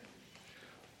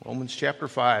Romans chapter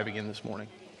 5 again this morning.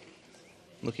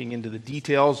 Looking into the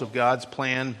details of God's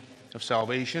plan of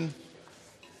salvation.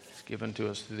 It's given to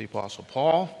us through the Apostle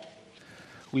Paul.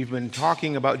 We've been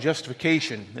talking about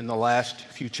justification in the last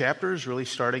few chapters, really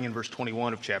starting in verse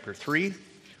 21 of chapter 3.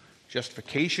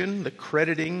 Justification, the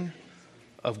crediting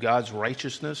of God's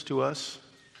righteousness to us,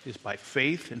 is by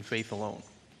faith and faith alone.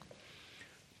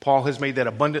 Paul has made that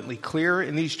abundantly clear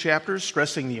in these chapters,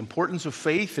 stressing the importance of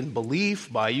faith and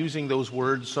belief by using those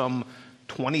words some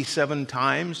 27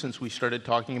 times since we started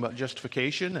talking about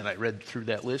justification, and I read through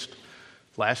that list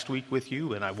last week with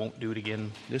you, and I won't do it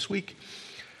again this week.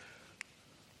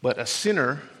 But a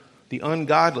sinner, the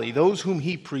ungodly, those whom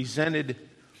he presented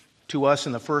to us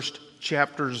in the first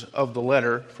chapters of the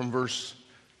letter, from verse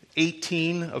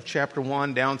 18 of chapter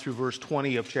 1 down through verse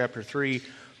 20 of chapter 3,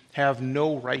 have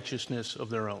no righteousness of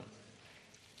their own.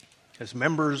 As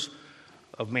members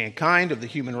of mankind, of the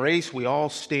human race, we all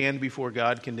stand before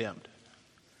God condemned.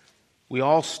 We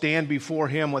all stand before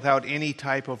Him without any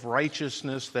type of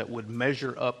righteousness that would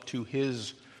measure up to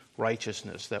His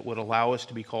righteousness, that would allow us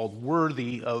to be called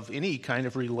worthy of any kind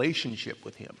of relationship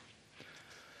with Him.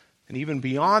 And even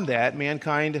beyond that,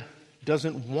 mankind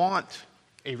doesn't want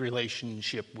a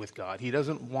relationship with God. He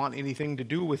doesn't want anything to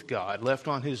do with God. Left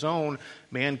on his own,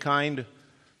 mankind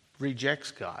rejects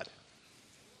God.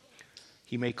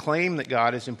 He may claim that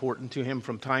God is important to him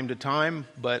from time to time,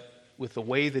 but with the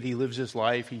way that he lives his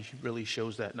life, he really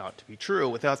shows that not to be true.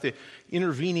 Without the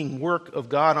intervening work of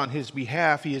God on his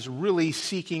behalf, he is really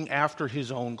seeking after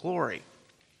his own glory.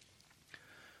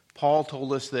 Paul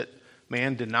told us that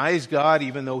man denies God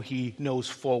even though he knows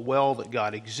full well that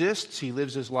God exists. He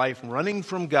lives his life running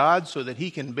from God so that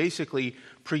he can basically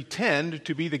pretend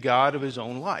to be the God of his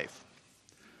own life.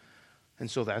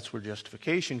 And so that's where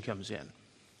justification comes in.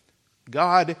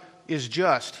 God is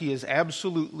just. He is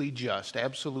absolutely just,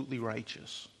 absolutely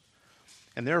righteous.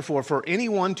 And therefore, for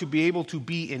anyone to be able to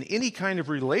be in any kind of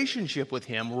relationship with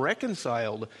Him,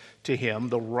 reconciled to Him,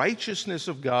 the righteousness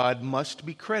of God must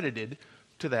be credited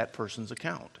to that person's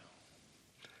account.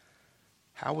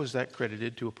 How is that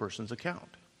credited to a person's account?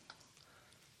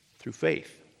 Through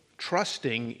faith,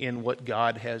 trusting in what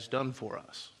God has done for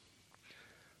us.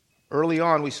 Early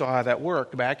on, we saw how that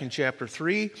worked. Back in chapter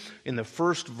 3, in the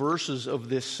first verses of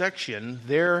this section,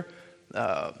 the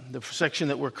section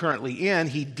that we're currently in,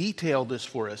 he detailed this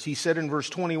for us. He said in verse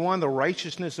 21, the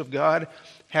righteousness of God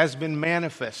has been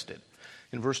manifested.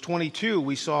 In verse 22,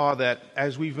 we saw that,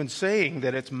 as we've been saying,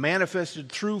 that it's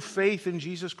manifested through faith in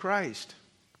Jesus Christ.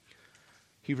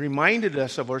 He reminded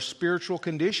us of our spiritual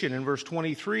condition in verse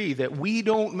 23, that we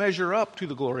don't measure up to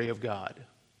the glory of God.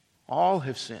 All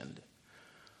have sinned.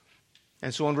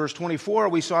 And so in verse 24,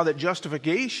 we saw that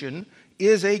justification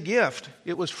is a gift.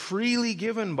 It was freely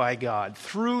given by God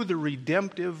through the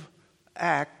redemptive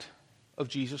act of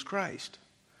Jesus Christ.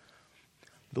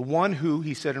 The one who,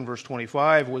 he said in verse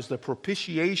 25, was the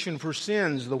propitiation for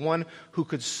sins, the one who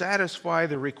could satisfy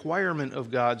the requirement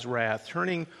of God's wrath,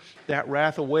 turning that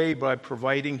wrath away by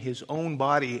providing his own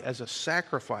body as a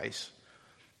sacrifice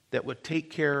that would take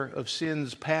care of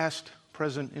sins past,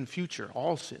 present, and future,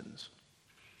 all sins.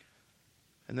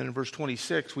 And then in verse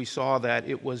 26, we saw that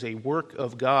it was a work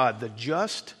of God, the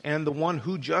just and the one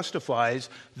who justifies,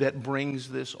 that brings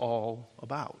this all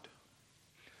about.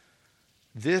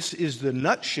 This is the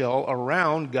nutshell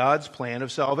around God's plan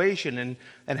of salvation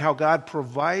and how God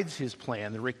provides His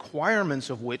plan, the requirements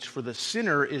of which for the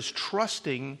sinner is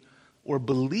trusting or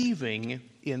believing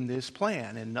in this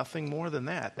plan, and nothing more than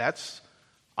that. That's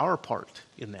our part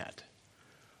in that.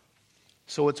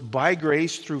 So it's by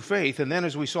grace through faith. And then,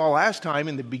 as we saw last time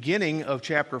in the beginning of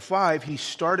chapter 5, he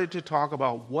started to talk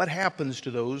about what happens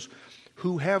to those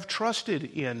who have trusted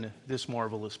in this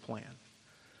marvelous plan.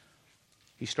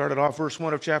 He started off verse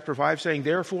 1 of chapter 5 saying,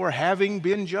 therefore, having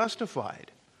been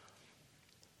justified,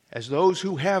 as those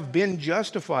who have been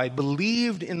justified,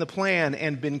 believed in the plan,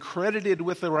 and been credited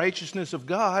with the righteousness of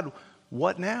God,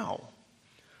 what now?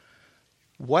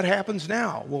 What happens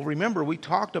now? Well, remember, we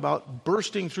talked about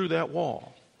bursting through that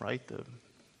wall, right? The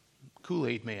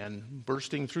Kool-Aid man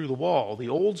bursting through the wall. The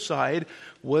old side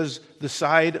was the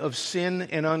side of sin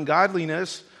and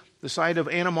ungodliness, the side of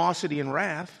animosity and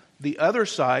wrath. The other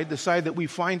side, the side that we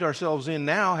find ourselves in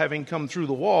now, having come through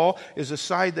the wall, is a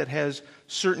side that has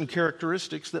certain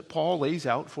characteristics that Paul lays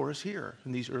out for us here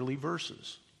in these early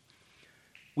verses.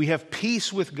 We have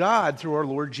peace with God through our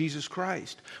Lord Jesus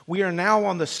Christ. We are now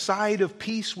on the side of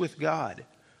peace with God,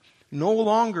 no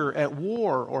longer at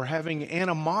war or having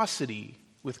animosity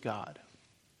with God.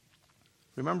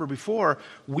 Remember, before,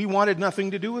 we wanted nothing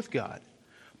to do with God.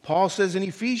 Paul says in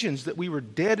Ephesians that we were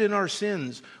dead in our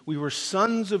sins. We were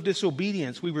sons of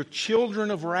disobedience. We were children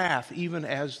of wrath, even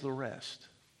as the rest.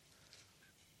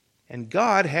 And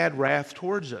God had wrath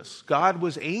towards us. God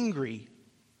was angry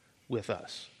with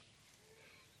us.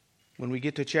 When we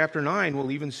get to chapter 9,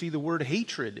 we'll even see the word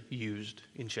hatred used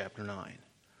in chapter 9.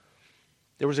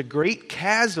 There was a great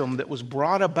chasm that was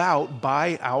brought about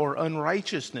by our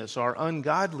unrighteousness, our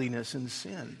ungodliness and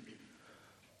sin.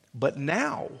 But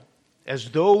now,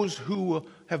 as those who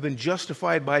have been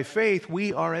justified by faith,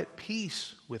 we are at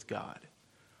peace with God.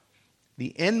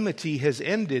 The enmity has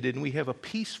ended and we have a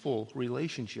peaceful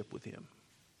relationship with Him.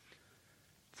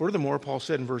 Furthermore, Paul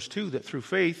said in verse 2 that through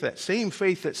faith, that same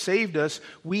faith that saved us,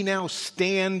 we now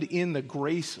stand in the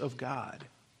grace of God.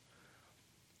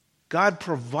 God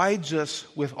provides us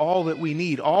with all that we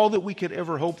need, all that we could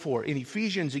ever hope for. In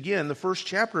Ephesians, again, the first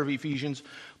chapter of Ephesians,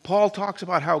 Paul talks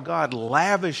about how God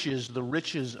lavishes the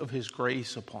riches of His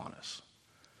grace upon us.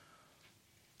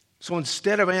 So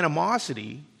instead of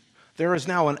animosity, there is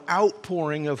now an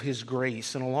outpouring of His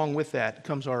grace, and along with that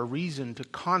comes our reason to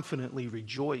confidently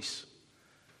rejoice.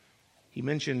 He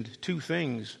mentioned two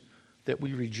things that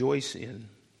we rejoice in.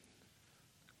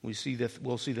 We'll see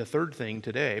the third thing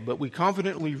today. But we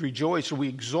confidently rejoice, or we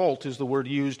exult is the word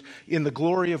used, in the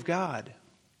glory of God.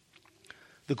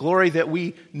 The glory that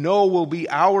we know will be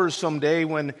ours someday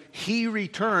when He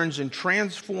returns and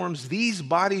transforms these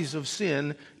bodies of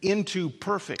sin into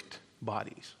perfect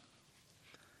bodies.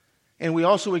 And we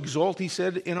also exult, he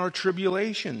said, in our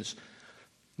tribulations.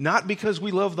 Not because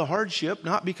we love the hardship,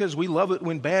 not because we love it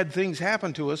when bad things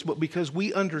happen to us, but because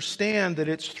we understand that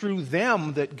it's through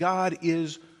them that God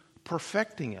is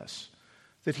perfecting us,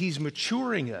 that He's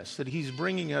maturing us, that He's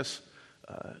bringing us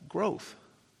growth.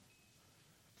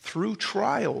 Through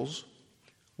trials,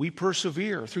 we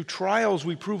persevere. Through trials,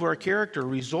 we prove our character,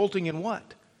 resulting in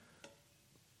what?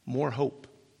 More hope.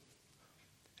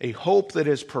 A hope that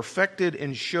is perfected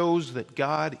and shows that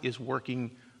God is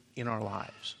working in our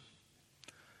lives.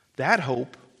 That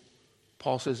hope,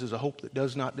 Paul says, is a hope that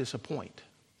does not disappoint.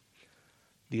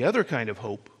 The other kind of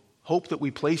hope, hope that we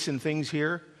place in things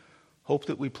here, hope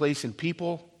that we place in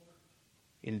people,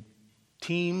 in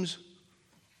teams,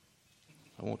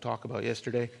 I won't talk about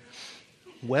yesterday,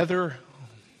 weather,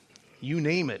 you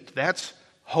name it. That's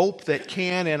hope that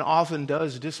can and often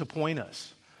does disappoint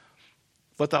us.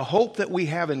 But the hope that we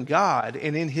have in God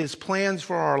and in His plans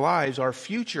for our lives, our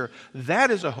future,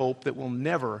 that is a hope that will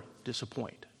never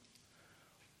disappoint.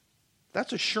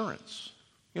 That's assurance.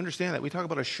 You understand that? We talk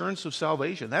about assurance of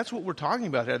salvation. That's what we're talking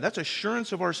about here. That's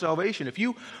assurance of our salvation. If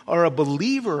you are a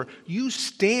believer, you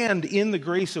stand in the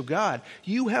grace of God.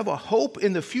 You have a hope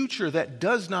in the future that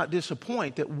does not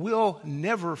disappoint, that will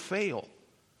never fail.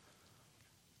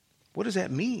 What does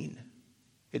that mean?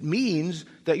 It means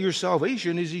that your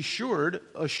salvation is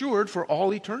assured for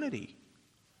all eternity.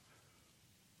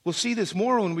 We'll see this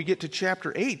more when we get to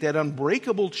chapter 8. That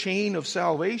unbreakable chain of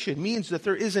salvation means that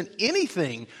there isn't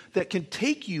anything that can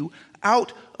take you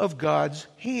out of God's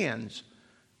hands.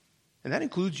 And that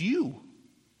includes you.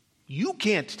 You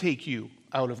can't take you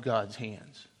out of God's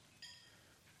hands.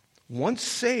 Once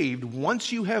saved,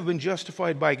 once you have been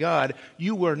justified by God,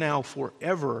 you are now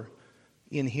forever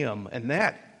in Him. And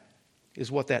that is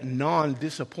what that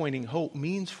non-disappointing hope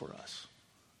means for us.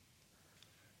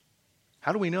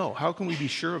 How do we know? How can we be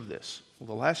sure of this? Well,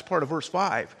 the last part of verse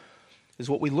 5 is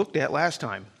what we looked at last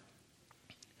time.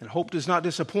 And hope does not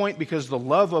disappoint because the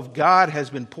love of God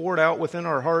has been poured out within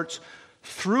our hearts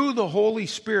through the Holy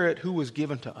Spirit who was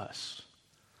given to us.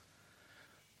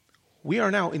 We are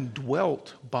now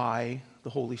indwelt by the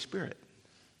Holy Spirit.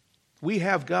 We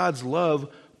have God's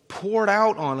love poured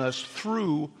out on us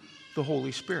through the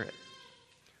Holy Spirit.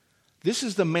 This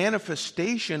is the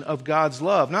manifestation of God's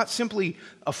love, not simply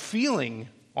a feeling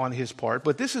on His part,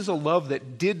 but this is a love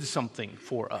that did something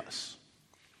for us.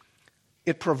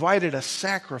 It provided a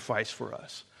sacrifice for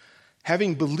us.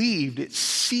 Having believed, it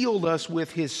sealed us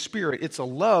with His Spirit. It's a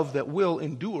love that will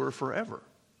endure forever.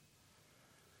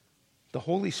 The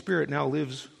Holy Spirit now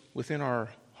lives within our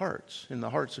hearts, in the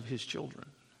hearts of His children.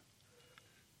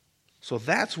 So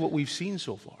that's what we've seen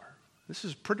so far. This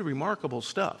is pretty remarkable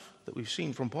stuff that we've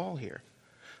seen from Paul here.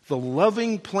 The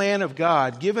loving plan of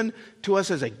God given to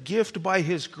us as a gift by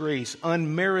His grace,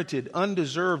 unmerited,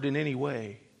 undeserved in any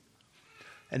way.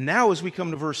 And now as we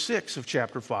come to verse 6 of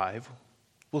chapter 5,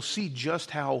 we'll see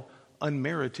just how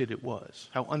unmerited it was,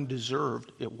 how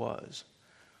undeserved it was.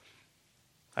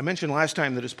 I mentioned last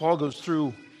time that as Paul goes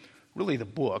through really the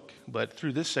book, but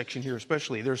through this section here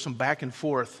especially, there's some back and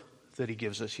forth that he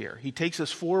gives us here. He takes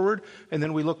us forward, and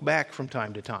then we look back from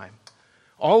time to time.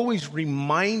 always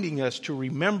reminding us to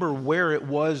remember where it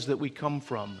was that we come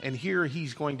from. And here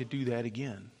he's going to do that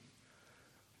again.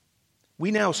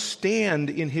 We now stand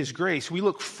in his grace. We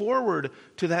look forward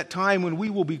to that time when we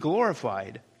will be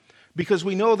glorified because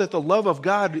we know that the love of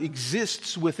God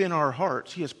exists within our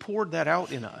hearts. He has poured that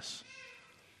out in us.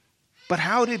 But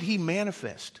how did he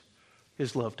manifest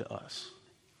his love to us?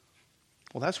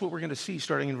 Well, that's what we're going to see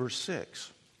starting in verse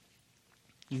 6.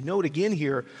 You note again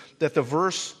here that the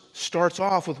verse starts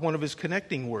off with one of his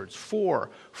connecting words, for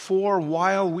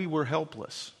while we were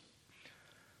helpless.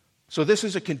 So this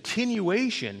is a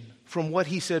continuation from what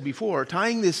he said before,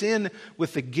 tying this in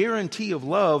with the guarantee of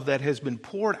love that has been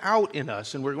poured out in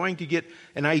us. And we're going to get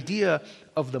an idea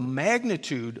of the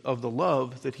magnitude of the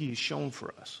love that he has shown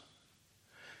for us.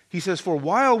 He says, for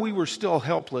while we were still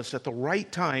helpless, at the right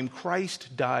time,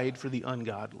 Christ died for the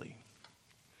ungodly.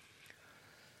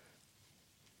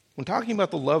 When talking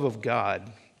about the love of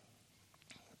God,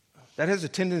 that has a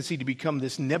tendency to become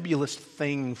this nebulous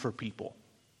thing for people.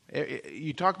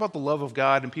 You talk about the love of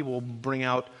God and people will bring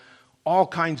out all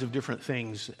kinds of different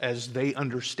things as they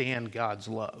understand God's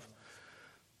love.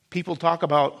 People talk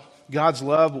about God's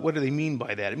love, but what do they mean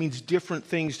by that? It means different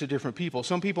things to different people.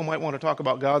 Some people might want to talk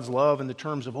about God's love in the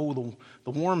terms of,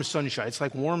 the warm sunshine. It's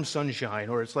like warm sunshine,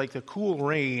 or it's like the cool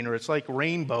rain, or it's like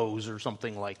rainbows, or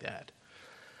something like that.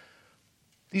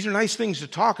 These are nice things to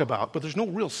talk about, but there's no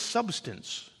real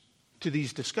substance to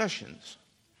these discussions.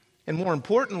 And more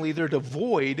importantly, they're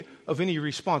devoid of any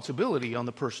responsibility on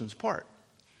the person's part.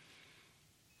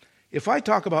 If I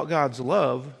talk about God's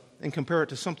love and compare it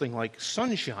to something like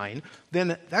sunshine,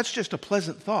 then that's just a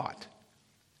pleasant thought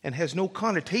and has no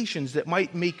connotations that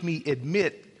might make me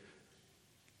admit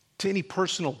to any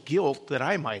personal guilt that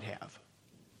I might have.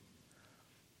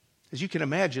 As you can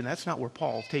imagine, that's not where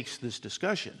Paul takes this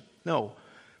discussion. No,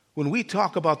 when we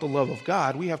talk about the love of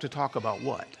God, we have to talk about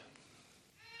what?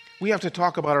 We have to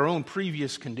talk about our own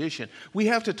previous condition. We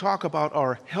have to talk about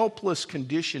our helpless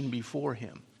condition before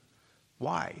him.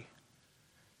 Why?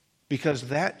 Because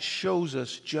that shows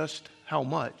us just how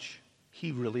much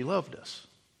he really loved us.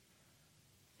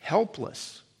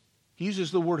 Helpless. He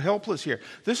uses the word helpless here.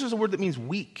 This is a word that means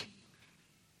weak.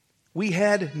 We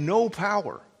had no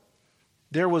power.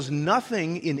 There was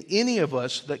nothing in any of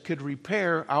us that could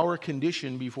repair our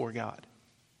condition before God.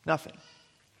 Nothing.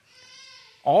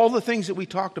 All the things that we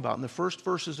talked about in the first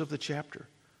verses of the chapter,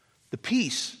 the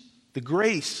peace, the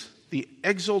grace, the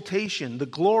exaltation, the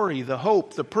glory, the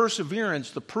hope, the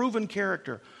perseverance, the proven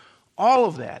character, all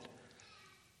of that,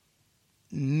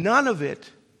 none of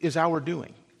it is our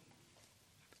doing.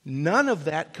 None of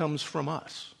that comes from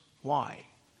us. Why?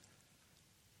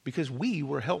 Because we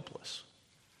were helpless.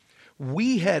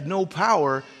 We had no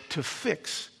power to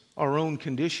fix our own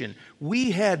condition.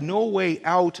 We had no way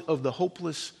out of the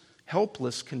hopeless,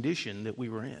 helpless condition that we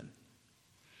were in.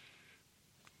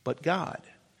 But God.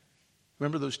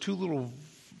 Remember those two little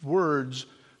words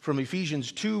from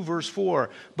Ephesians 2, verse 4.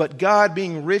 But God,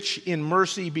 being rich in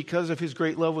mercy because of his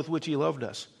great love with which he loved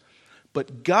us.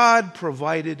 But God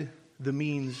provided the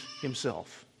means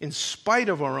himself, in spite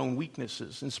of our own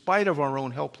weaknesses, in spite of our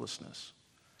own helplessness.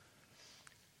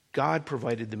 God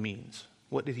provided the means.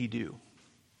 What did he do?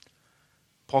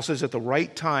 Paul says, at the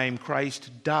right time,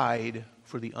 Christ died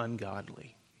for the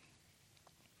ungodly.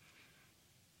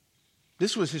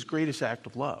 This was his greatest act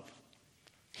of love.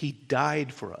 He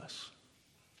died for us.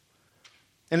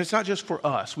 And it's not just for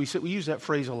us. We use that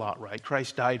phrase a lot, right?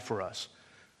 Christ died for us.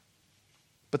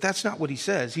 But that's not what he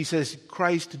says. He says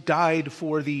Christ died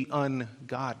for the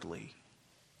ungodly.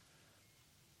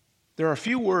 There are a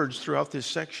few words throughout this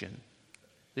section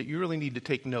that you really need to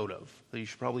take note of, that you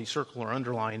should probably circle or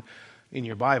underline in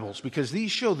your Bibles, because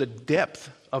these show the depth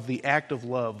of the act of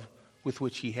love with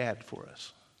which he had for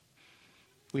us.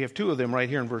 We have two of them right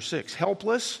here in verse 6.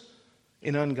 Helpless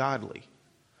and ungodly.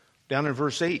 Down in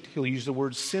verse 8, he'll use the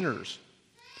word sinners.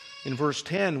 In verse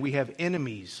 10, we have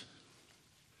enemies.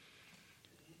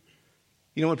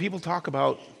 You know, when people talk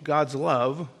about God's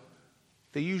love,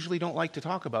 they usually don't like to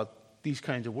talk about these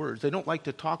kinds of words. They don't like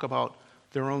to talk about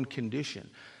their own condition.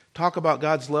 Talk about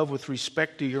God's love with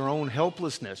respect to your own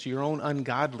helplessness, your own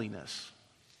ungodliness.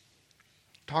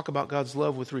 Talk about God's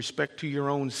love with respect to your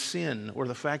own sin or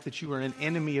the fact that you are an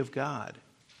enemy of God.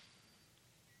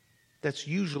 That's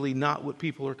usually not what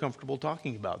people are comfortable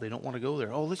talking about. They don't want to go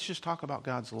there. Oh, let's just talk about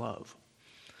God's love.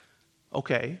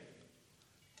 Okay.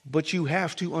 But you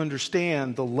have to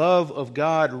understand the love of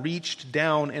God reached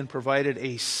down and provided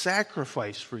a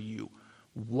sacrifice for you.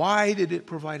 Why did it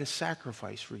provide a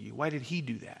sacrifice for you? Why did he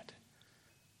do that?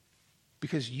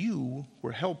 Because you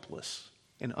were helpless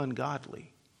and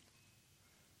ungodly.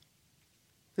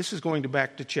 This is going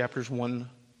back to chapters 1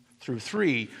 through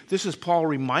 3. This is Paul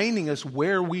reminding us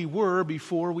where we were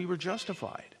before we were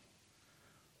justified.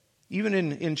 Even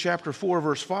in chapter 4,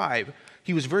 verse 5,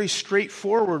 he was very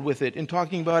straightforward with it in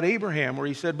talking about Abraham, where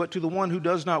he said, "But to the one who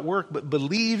does not work, but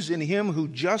believes in him who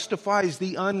justifies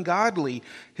the ungodly,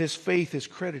 his faith is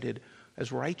credited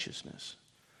as righteousness."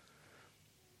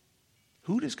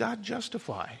 Who does God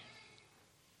justify?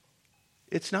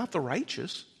 It's not the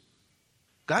righteous.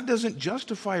 God doesn't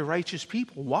justify righteous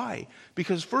people. Why?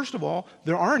 Because first of all,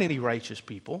 there aren't any righteous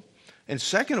people. And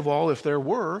second of all, if there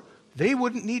were, they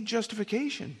wouldn't need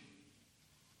justification.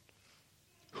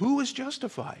 Who is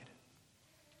justified?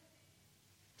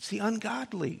 It's the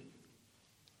ungodly.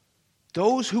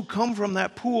 Those who come from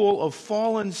that pool of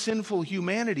fallen, sinful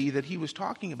humanity that he was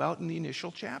talking about in the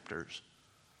initial chapters.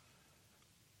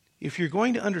 If you're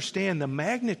going to understand the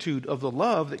magnitude of the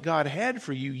love that God had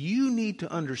for you, you need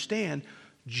to understand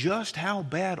just how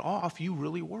bad off you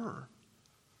really were.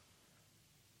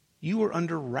 You were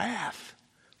under wrath,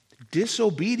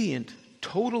 disobedient,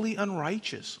 totally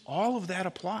unrighteous. All of that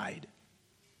applied.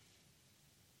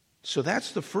 So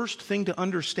that's the first thing to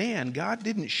understand. God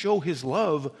didn't show his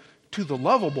love to the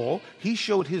lovable. He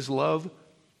showed his love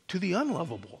to the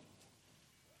unlovable.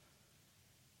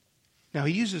 Now,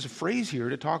 he uses a phrase here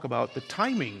to talk about the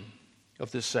timing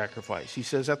of this sacrifice. He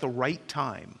says, at the right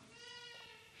time.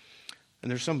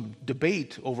 And there's some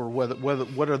debate over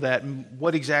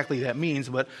what exactly that means,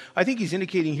 but I think he's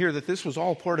indicating here that this was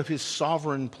all part of his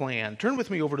sovereign plan. Turn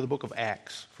with me over to the book of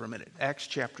Acts for a minute. Acts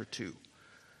chapter 2.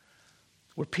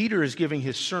 Where Peter is giving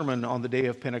his sermon on the day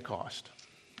of Pentecost.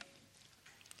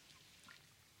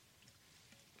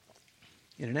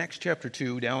 In Acts chapter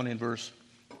 2, down in verse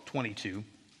 22,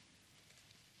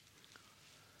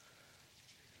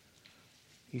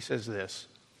 he says this,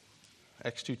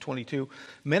 Acts 2:22,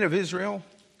 "Men of Israel,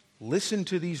 listen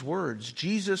to these words.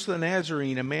 Jesus the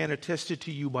Nazarene, a man attested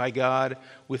to you by God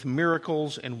with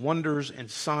miracles and wonders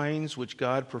and signs which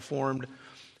God performed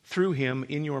through him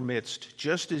in your midst,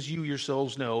 just as you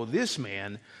yourselves know, this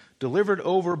man, delivered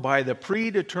over by the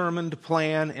predetermined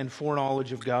plan and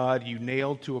foreknowledge of God, you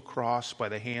nailed to a cross by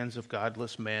the hands of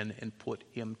godless men and put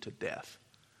him to death."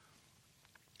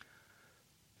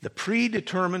 The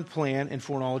predetermined plan and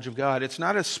foreknowledge of God. It's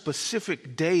not a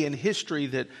specific day in history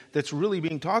that's really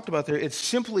being talked about there. It's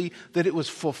simply that it was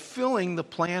fulfilling the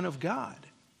plan of God.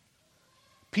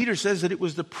 Peter says that it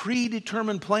was the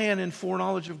predetermined plan and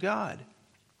foreknowledge of God.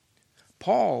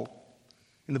 Paul,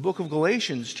 in the book of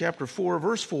Galatians, chapter 4,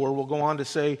 verse 4, will go on to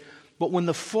say, "But when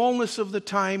the fullness of the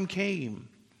time came,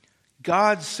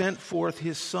 God sent forth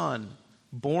his Son,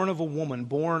 born of a woman,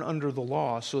 born under the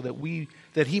law, so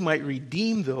that he might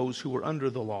redeem those who were under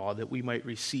the law, that we might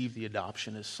receive the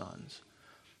adoption as sons."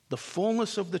 The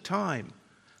fullness of the time,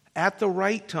 at the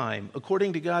right time,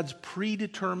 according to God's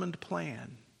predetermined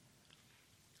plan,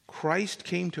 Christ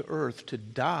came to earth to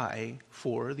die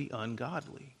for the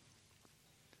ungodly.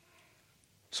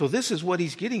 So this is what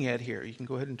he's getting at here. You can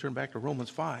go ahead and turn back to Romans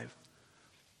 5.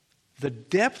 The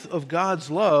depth of God's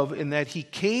love in that he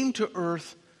came to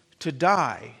earth to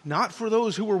die, not for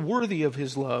those who were worthy of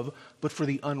his love, but for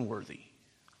the unworthy.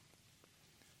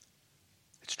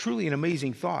 It's truly an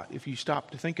amazing thought if you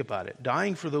stop to think about it.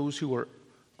 Dying for those who are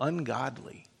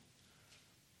ungodly.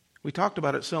 We talked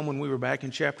about it some when we were back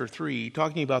in chapter 3,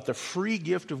 talking about the free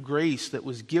gift of grace that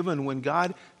was given when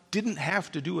God didn't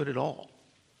have to do it at all.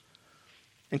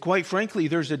 And quite frankly,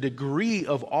 there's a degree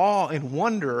of awe and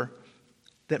wonder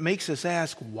that makes us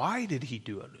ask, why did he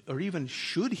do it? Or even,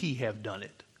 should he have done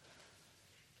it?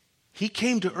 He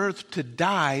came to earth to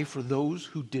die for those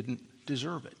who didn't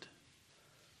deserve it.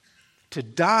 To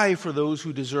die for those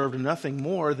who deserved nothing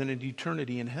more than an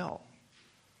eternity in hell.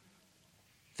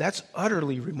 That's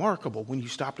utterly remarkable when you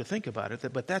stop to think about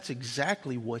it, but that's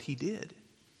exactly what he did.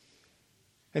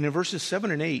 And in verses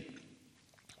 7 and 8,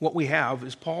 what we have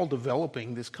is Paul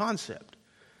developing this concept,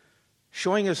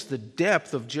 showing us the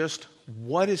depth of just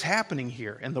what is happening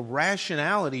here and the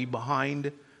rationality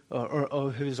behind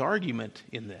of his argument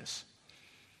in this.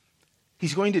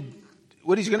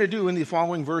 What he's going to do in the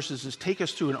following verses is take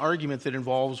us through an argument that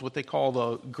involves what they call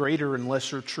the greater and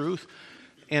lesser truth.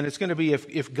 And it's going to be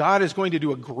if God is going to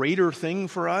do a greater thing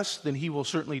for us, then he will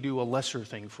certainly do a lesser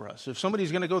thing for us. If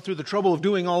somebody's going to go through the trouble of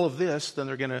doing all of this, then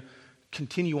they're going to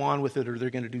continue on with it, or they're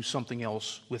going to do something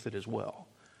else with it as well.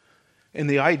 And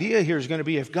the idea here is going to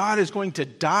be, if God is going to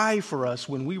die for us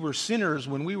when we were sinners,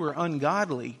 when we were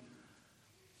ungodly,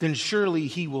 then surely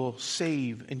he will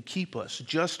save and keep us,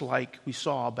 just like we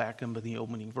saw back in the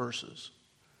opening verses.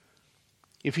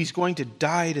 If he's going to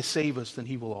die to save us, then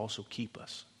he will also keep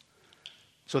us.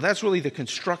 So that's really the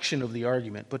construction of the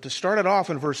argument. But to start it off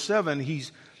in verse 7,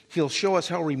 he'll show us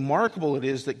how remarkable it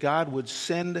is that God would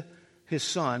send his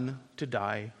Son to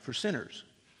die for sinners.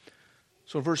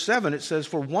 So in verse 7 it says,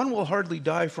 "For one will hardly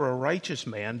die for a righteous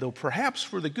man, though perhaps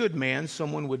for the good man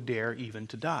someone would dare even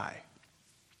to die."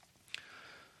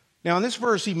 Now in this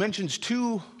verse he mentions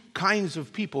two kinds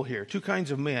of people here, two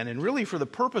kinds of men. And really for the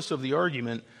purpose of the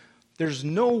argument, there's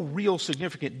no real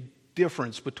significant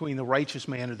difference between the righteous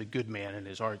man or the good man in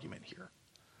his argument here.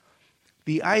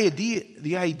 The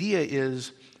idea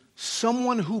is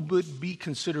someone who would be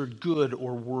considered good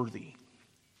or worthy.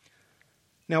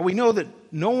 Now, we know that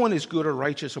no one is good or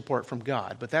righteous apart from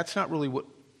God, but that's not really what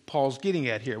Paul's getting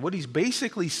at here. What he's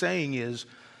basically saying is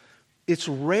it's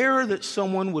rare that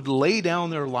someone would lay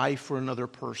down their life for another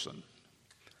person,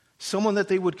 someone that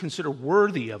they would consider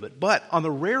worthy of it. But on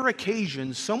the rare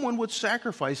occasion, someone would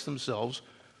sacrifice themselves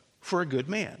for a good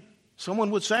man.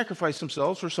 Someone would sacrifice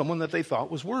themselves for someone that they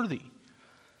thought was worthy.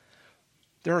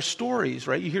 There are stories,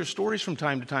 right? You hear stories from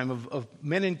time to time of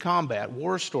men in combat,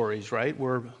 war stories, right?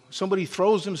 Where somebody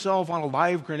throws himself on a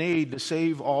live grenade to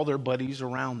save all their buddies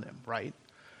around them, right?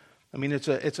 I mean, it's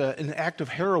an act of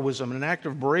heroism, an act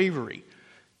of bravery.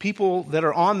 People that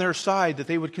are on their side that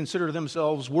they would consider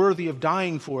themselves worthy of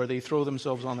dying for, they throw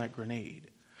themselves on that grenade.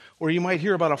 Or you might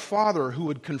hear about a father who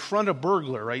would confront a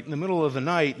burglar, right, in the middle of the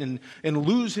night and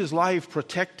lose his life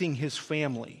protecting his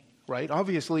family, right?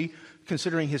 Obviously,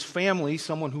 considering his family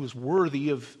someone who is worthy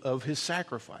of his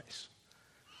sacrifice.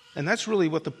 And that's really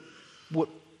what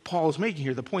Paul is making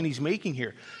here, the point he's making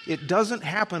here. It doesn't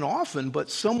happen often, but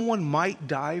someone might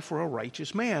die for a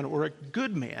righteous man or a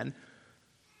good man.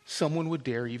 Someone would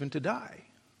dare even to die.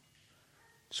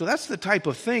 So that's the type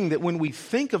of thing that when we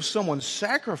think of someone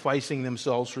sacrificing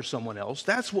themselves for someone else,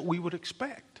 that's what we would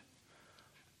expect.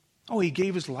 Oh, he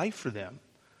gave his life for them.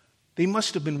 They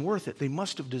must have been worth it. They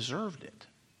must have deserved it.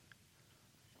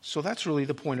 So that's really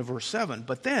the point of verse 7.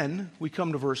 But then we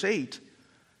come to verse 8,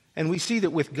 and we see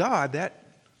that with God, that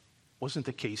wasn't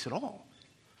the case at all.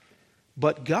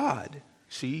 But God,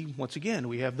 see, once again,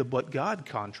 we have the but God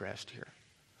contrast here.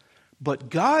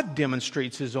 But God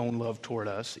demonstrates his own love toward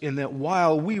us in that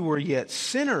while we were yet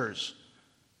sinners,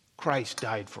 Christ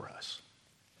died for us.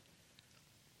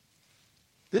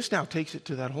 This now takes it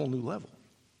to that whole new level.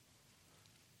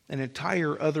 An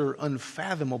entire other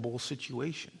unfathomable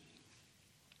situation.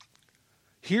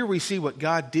 Here we see what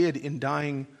God did in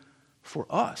dying for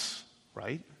us,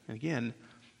 right? And again,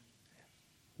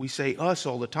 we say us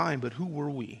all the time, but who were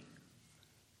we?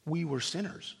 We were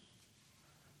sinners.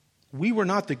 We were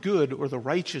not the good or the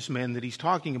righteous men that he's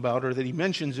talking about or that he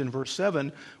mentions in verse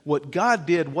 7. What God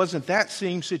did wasn't that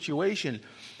same situation.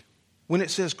 When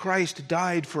it says Christ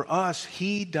died for us,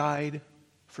 he died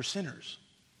for sinners.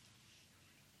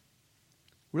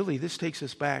 Really, this takes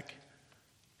us back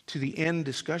to the end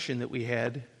discussion that we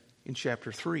had in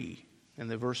chapter 3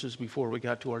 and the verses before we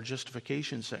got to our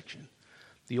justification section.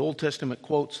 The Old Testament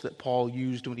quotes that Paul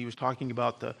used when he was talking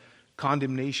about the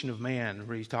condemnation of man,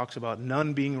 where he talks about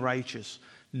none being righteous,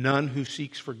 none who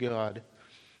seeks for God,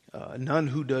 none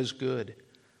who does good,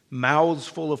 mouths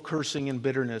full of cursing and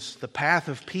bitterness, the path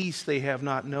of peace they have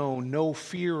not known, no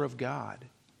fear of God.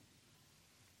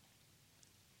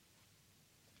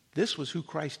 This was who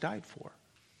Christ died for.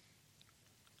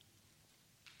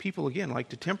 People, again, like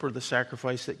to temper the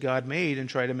sacrifice that God made and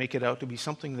try to make it out to be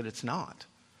something that it's not.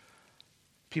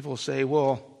 People say,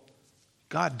 well,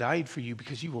 God died for you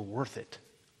because you were worth it.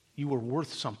 You were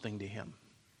worth something to him.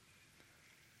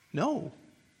 No,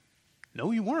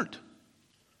 you weren't.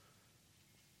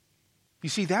 You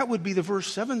see, that would be the verse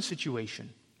 7 situation.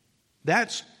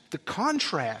 That's the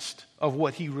contrast of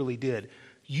what he really did.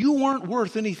 You weren't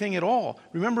worth anything at all.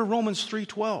 Remember Romans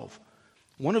 3:12.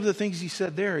 One of the things he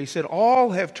said there, he said,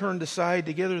 all have turned aside,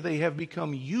 together they have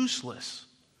become useless.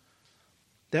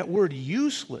 That word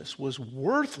useless was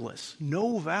worthless,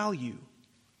 no value.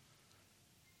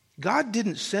 God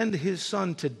didn't send his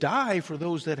Son to die for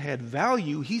those that had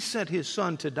value. He sent his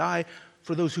Son to die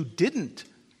for those who didn't,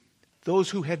 those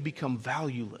who had become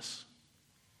valueless.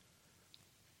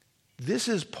 This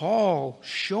is Paul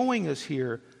showing us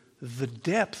here the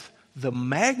depth, the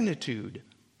magnitude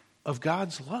of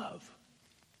God's love.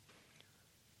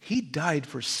 He died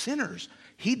for sinners.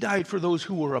 He died for those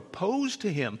who were opposed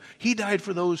to him. He died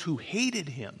for those who hated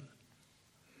him.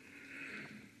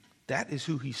 That is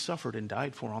who he suffered and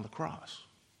died for on the cross.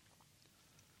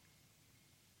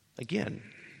 Again,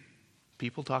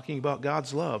 people talking about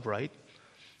God's love, right?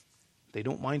 They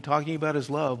don't mind talking about his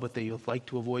love, but they like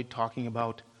to avoid talking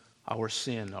about our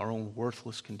sin, our own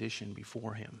worthless condition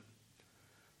before him.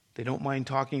 They don't mind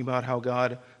talking about how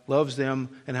God loves them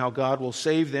and how God will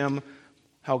save them,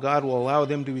 how God will allow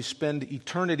them to spend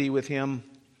eternity with Him.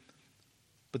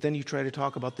 But then you try to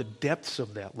talk about the depths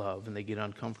of that love and they get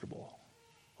uncomfortable.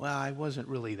 Well, I wasn't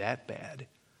really that bad.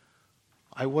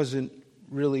 I was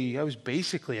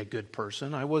basically a good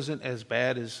person. I wasn't as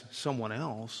bad as someone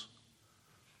else.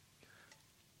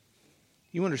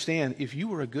 You understand, if you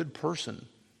were a good person,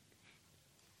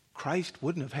 Christ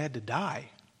wouldn't have had to die.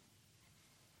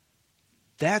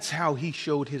 That's how He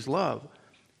showed His love.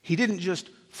 He didn't just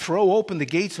throw open the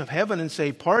gates of heaven and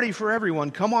say, "Party for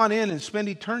everyone, come on in and spend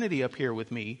eternity up here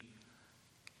with me."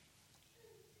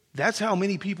 That's how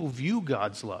many people view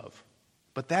God's love.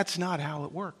 But that's not how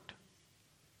it worked.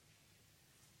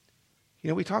 You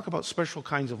know, we talk about special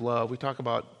kinds of love. We talk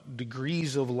about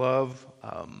degrees of love.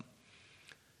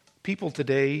 People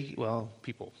today,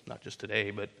 not just today,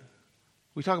 but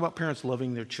we talk about parents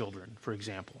loving their children, for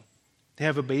example. They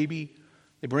have a baby,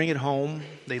 they bring it home,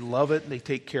 they love it, they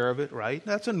take care of it, right?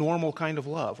 That's a normal kind of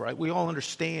love, right? We all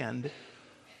understand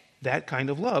that kind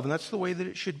of love, and that's the way that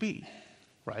it should be,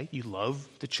 right? You love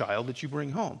the child that you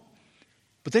bring home.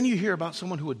 But then you hear about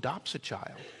someone who adopts a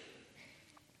child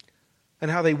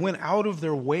and how they went out of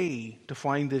their way to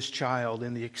find this child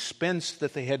and the expense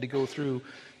that they had to go through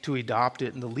to adopt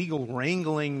it and the legal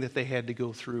wrangling that they had to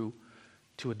go through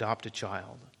to adopt a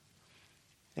child.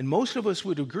 And most of us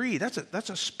would agree that's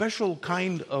a special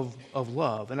kind of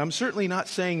love. And I'm certainly not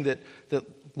saying that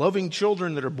loving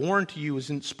children that are born to you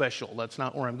isn't special. That's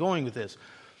not where I'm going with this.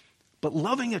 But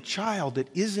loving a child that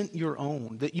isn't your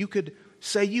own, that you could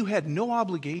say you had no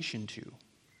obligation to,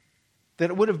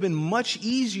 that it would have been much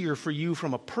easier for you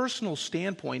from a personal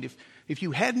standpoint if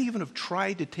you hadn't even have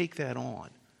tried to take that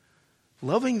on.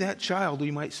 Loving that child,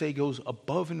 we might say, goes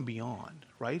above and beyond,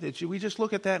 right? We just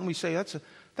look at that and we say, that's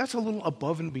a little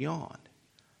above and beyond.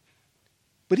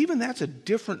 But even that's a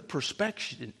different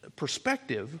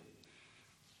perspective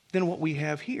than what we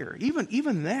have here.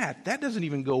 Even that doesn't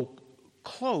even go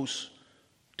close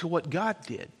to what God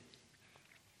did.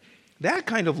 That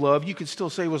kind of love, you could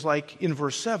still say, was like in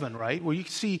verse 7, right? Where you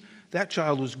can see that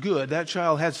child was good, that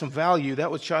child had some value,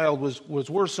 child was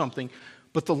worth something.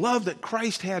 But the love that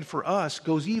Christ had for us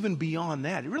goes even beyond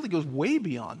that. It really goes way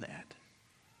beyond that.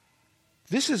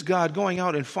 This is God going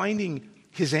out and finding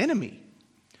His enemy,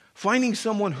 finding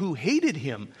someone who hated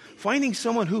Him, finding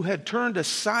someone who had turned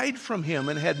aside from Him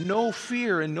and had no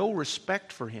fear and no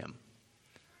respect for Him.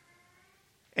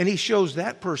 And He shows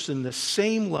that person the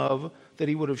same love that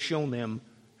He would have shown them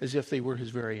as if they were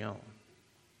His very own.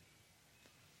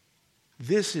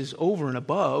 This is over and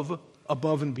above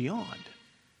and beyond.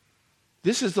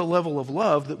 This is the level of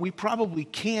love that we probably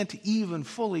can't even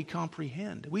fully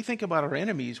comprehend. We think about our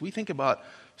enemies. We think about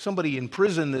somebody in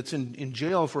prison that's in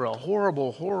jail for a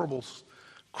horrible, horrible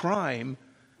crime.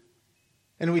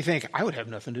 And we think, I would have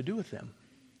nothing to do with them.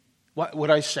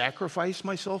 Would I sacrifice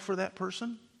myself for that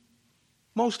person?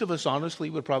 Most of us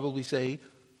honestly would probably say,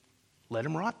 let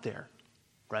him rot there,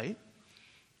 right?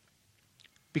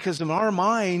 Because in our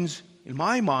minds, in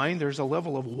my mind, there's a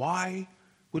level of why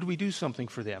would we do something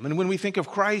for them? And when we think of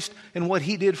Christ and what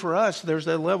He did for us, there's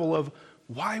that level of,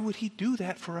 why would He do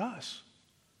that for us?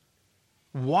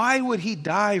 Why would He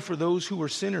die for those who were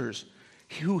sinners,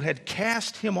 who had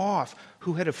cast Him off,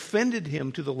 who had offended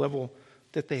Him to the level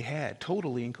that they had,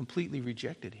 totally and completely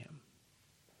rejected Him?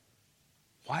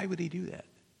 Why would He do that?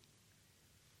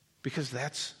 Because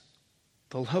that's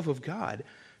the love of God.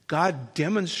 God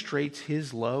demonstrates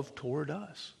His love toward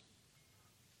us.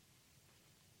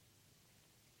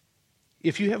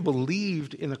 If you have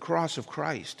believed in the cross of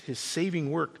Christ, His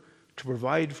saving work to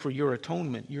provide for your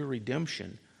atonement, your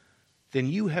redemption, then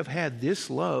you have had this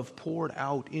love poured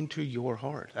out into your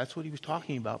heart. That's what he was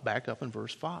talking about back up in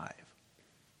verse 5.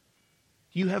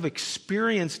 You have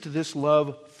experienced this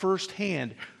love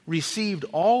firsthand, received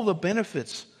all the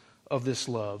benefits of this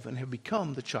love, and have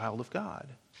become the child of God.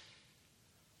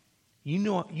 You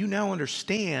now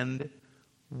understand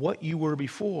what you were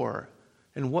before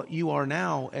and what you are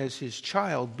now as His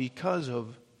child because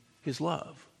of His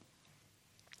love.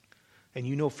 And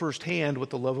you know firsthand what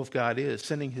the love of God is,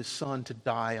 sending His Son to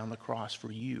die on the cross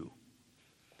for you.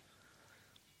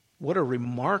 What a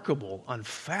remarkable,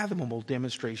 unfathomable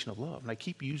demonstration of love. And I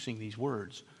keep using these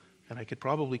words, and I could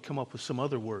probably come up with some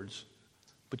other words,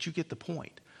 but you get the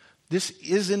point. This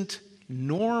isn't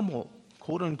normal,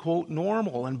 quote unquote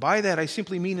normal. And by that I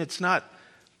simply mean it's not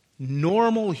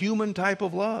normal human type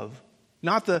of love.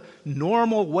 Not the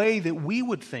normal way that we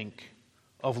would think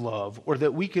of love, or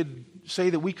that we could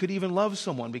say that we could even love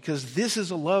someone, because this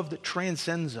is a love that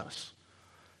transcends us.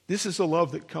 This is a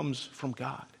love that comes from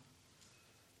God.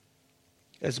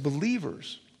 As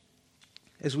believers,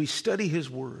 as we study his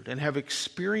word and have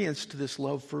experienced this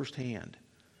love firsthand,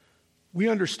 we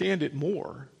understand it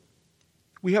more.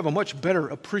 We have a much better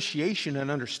appreciation and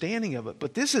understanding of it.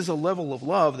 But this is a level of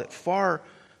love that far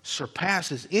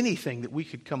surpasses anything that we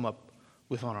could come up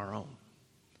with on our own.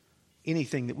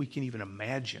 Anything that we can even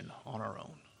imagine on our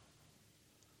own.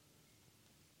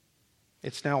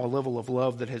 It's now a level of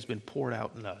love that has been poured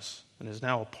out in us and is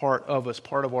now a part of us,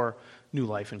 part of our new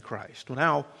life in Christ. Well,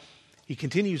 now, he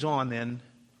continues on then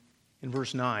in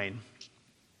verse 9.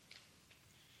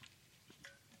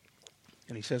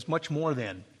 And he says, much more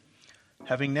then,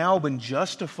 having now been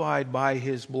justified by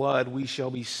his blood, we shall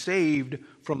be saved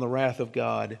from the wrath of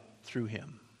God through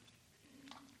him.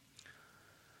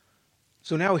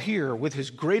 So now here, with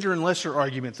his greater and lesser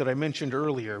argument that I mentioned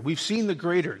earlier, we've seen the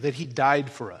greater, that he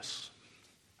died for us.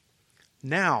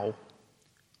 Now,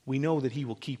 we know that he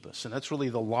will keep us. And that's really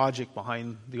the logic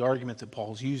behind the argument that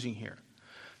Paul's using here.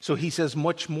 So he says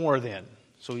much more then.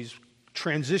 So he's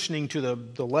transitioning to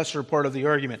the lesser part of the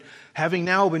argument. Having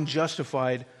now been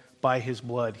justified by his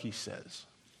blood, he says.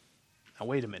 Now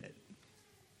wait a minute.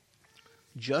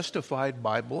 Justified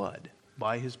by blood,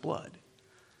 by his blood.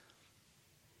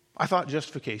 I thought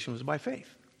justification was by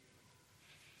faith.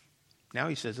 Now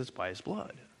he says it's by his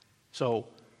blood. So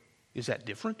is that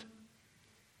different?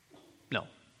 No,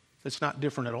 it's not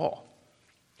different at all.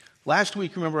 Last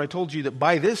week, remember, I told you that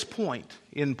by this point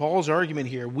in Paul's argument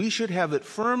here, we should have it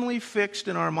firmly fixed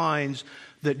in our minds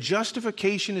that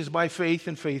justification is by faith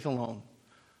and faith alone.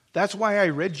 That's why I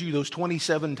read you those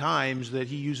 27 times that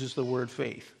he uses the word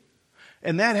faith.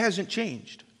 And that hasn't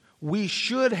changed. We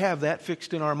should have that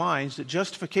fixed in our minds that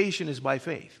justification is by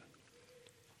faith.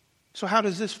 So how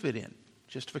does this fit in?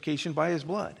 Justification by his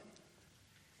blood.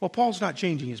 Well, Paul's not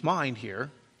changing his mind here.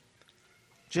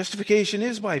 Justification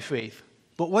is by faith.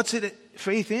 But what's it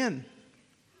faith in?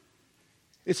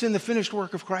 It's in the finished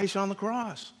work of Christ on the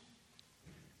cross.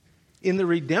 In the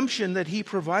redemption that he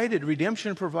provided.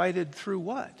 Redemption provided through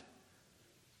what?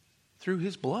 Through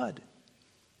his blood.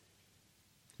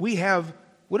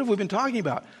 What have we been talking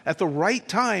about? At the right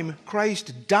time,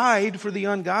 Christ died for the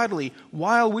ungodly.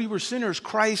 While we were sinners,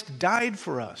 Christ died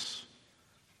for us.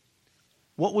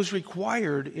 What was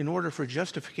required in order for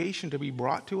justification to be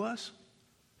brought to us?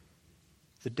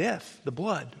 The death, the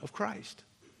blood of Christ.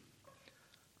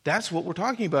 That's what we're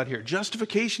talking about here.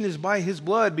 Justification is by his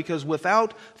blood, because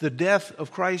without the death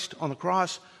of Christ on the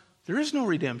cross, there is no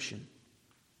redemption.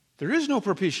 There is no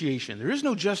propitiation. There is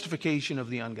no justification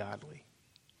of the ungodly.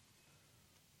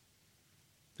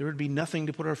 There would be nothing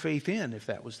to put our faith in if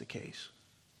that was the case.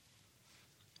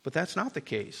 But that's not the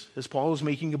case, as Paul is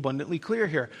making abundantly clear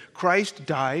here. Christ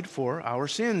died for our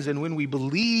sins, and when we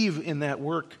believe in that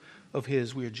work of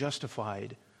his, we are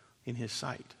justified in his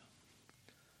sight.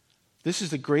 This is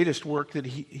the greatest work that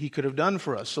he could have done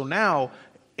for us. So now,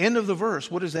 end of the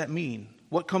verse, what does that mean?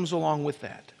 What comes along with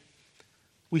that?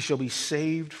 We shall be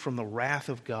saved from the wrath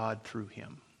of God through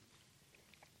him.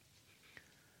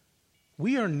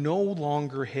 We are no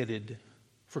longer headed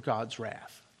for God's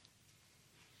wrath.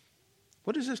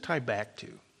 What does this tie back to?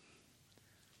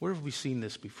 Where have we seen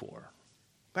this before?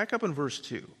 Back up in verse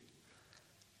 2.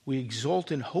 We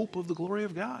exult in hope of the glory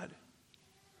of God.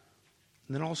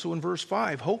 And then also in verse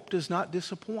 5, hope does not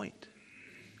disappoint.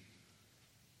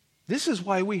 This is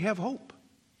why we have hope.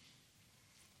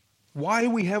 Why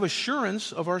we have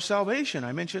assurance of our salvation.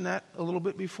 I mentioned that a little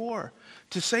bit before.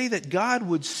 To say that God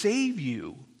would save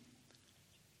you,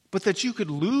 but that you could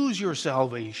lose your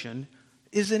salvation,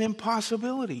 is an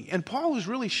impossibility. And Paul is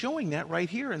really showing that right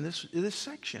here in this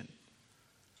section.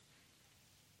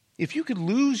 If you could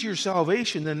lose your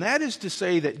salvation, then that is to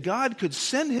say that God could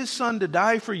send his son to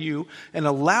die for you and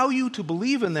allow you to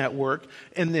believe in that work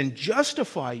and then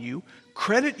justify you,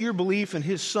 credit your belief in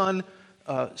his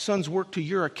son's work to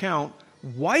your account,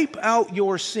 wipe out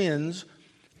your sins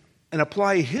and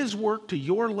apply his work to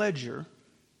your ledger,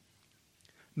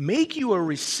 make you a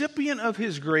recipient of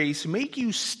his grace, make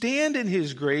you stand in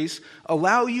his grace,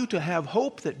 allow you to have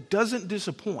hope that doesn't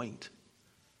disappoint.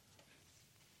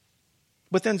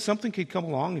 But then something could come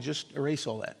along and just erase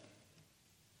all that.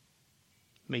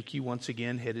 Make you once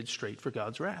again headed straight for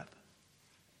God's wrath.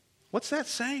 What's that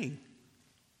saying?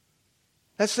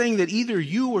 That's saying that either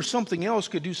you or something else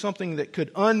could do something that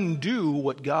could undo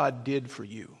what God did for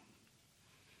you.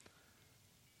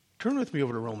 Turn with me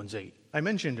over to Romans 8. I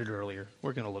mentioned it earlier.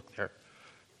 We're going to look there.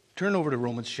 Turn over to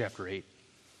Romans chapter 8.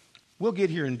 We'll get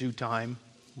here in due time,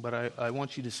 but I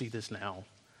want you to see this now,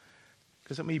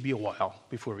 because it may be a while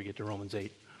before we get to Romans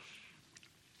 8.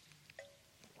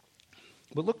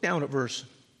 But look down at verse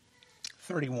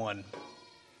 31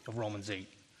 of Romans 8.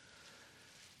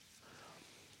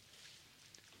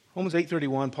 Romans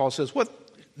 8:31, Paul says,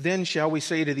 "What then shall we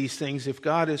say to these things? If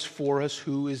God is for us,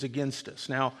 who is against us?"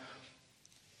 Now,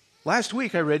 last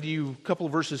week I read to you a couple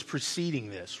of verses preceding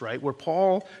this, right, where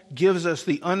Paul gives us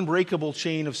the unbreakable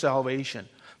chain of salvation.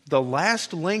 The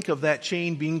last link of that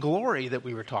chain being glory that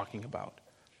we were talking about,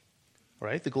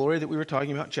 right? The glory that we were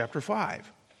talking about in chapter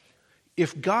 5.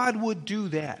 If God would do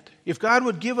that, if God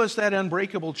would give us that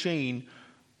unbreakable chain,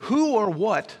 who or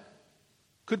what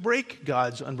could break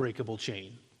God's unbreakable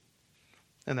chain?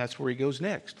 And that's where he goes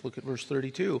next. Look at verse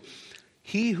 32.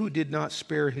 "He who did not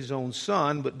spare his own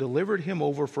son, but delivered him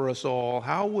over for us all,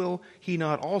 how will he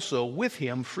not also with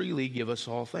him freely give us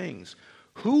all things?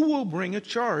 Who will bring a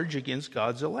charge against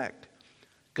God's elect?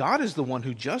 God is the one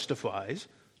who justifies.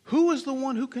 Who is the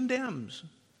one who condemns?"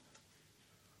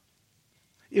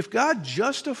 If God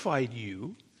justified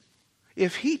you,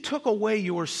 if he took away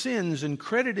your sins and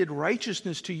credited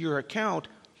righteousness to your account,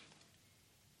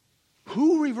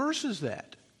 who reverses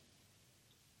that?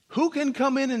 Who can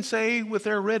come in and say with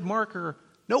their red marker,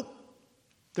 "Nope,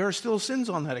 there are still sins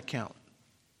on that account"?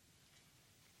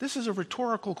 This is a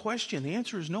rhetorical question. The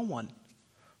answer is no one.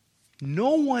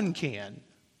 No one can.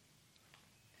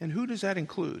 And who does that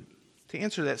include? To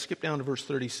answer that, skip down to verse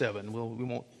 37. We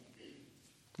won't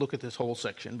look at this whole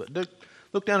section, but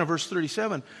look down at verse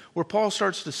 37, where Paul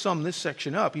starts to sum this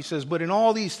section up. He says, "But in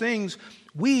all these things,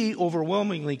 we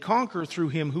overwhelmingly conquer through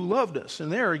him who loved us."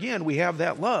 And there again, we have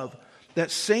that love, that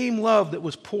same love that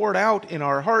was poured out in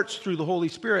our hearts through the Holy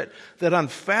Spirit, that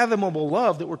unfathomable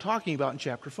love that we're talking about in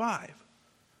chapter 5.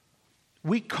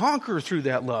 We conquer through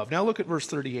that love. Now look at verse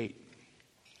 38.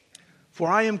 "For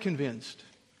I am convinced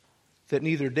that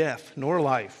neither death, nor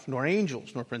life, nor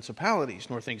angels, nor principalities,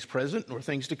 nor things present, nor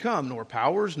things to come, nor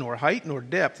powers, nor height, nor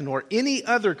depth, nor any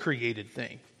other created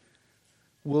thing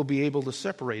will be able to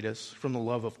separate us from the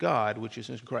love of God, which is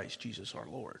in Christ Jesus our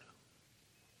Lord."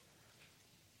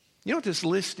 You know what this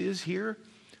list is here?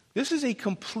 This is a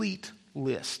complete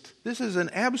list. This is an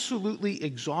absolutely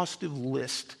exhaustive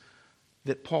list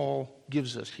that Paul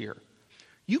gives us here.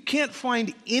 You can't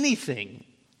find anything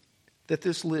that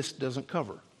this list doesn't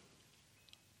cover.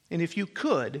 And if you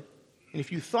could, and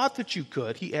if you thought that you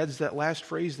could, he adds that last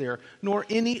phrase there, "nor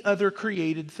any other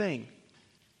created thing."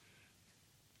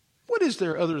 What is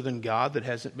there other than God that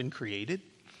hasn't been created?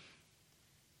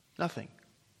 Nothing.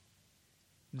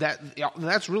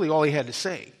 That's really all he had to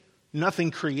say.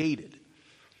 Nothing created.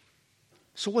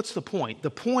 So what's the point?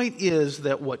 The point is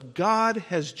that what God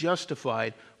has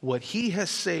justified, what he has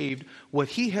saved, what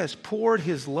he has poured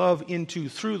his love into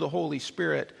through the Holy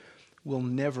Spirit will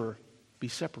never be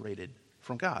separated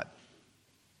from God.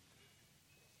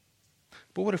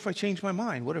 But what if I change my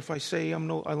mind? What if I say I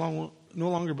no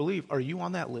longer believe? Are you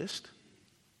on that list?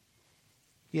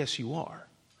 Yes, you are.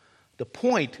 The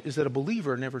point is that a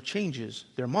believer never changes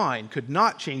their mind, could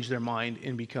not change their mind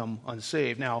and become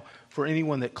unsaved. Now, for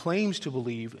anyone that claims to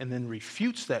believe and then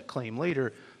refutes that claim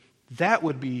later, that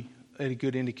would be a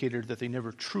good indicator that they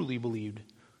never truly believed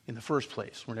in the first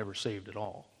place, were never saved at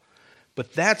all.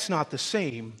 But that's not the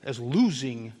same as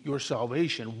losing your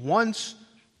salvation. Once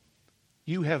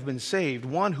you have been saved,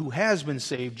 one who has been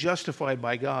saved, justified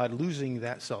by God, losing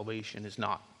that salvation is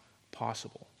not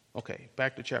possible. Okay,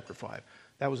 back to chapter 5.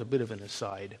 That was a bit of an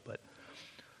aside, but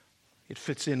it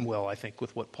fits in well, I think,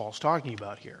 with what Paul's talking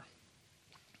about here.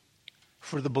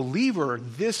 For the believer,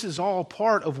 this is all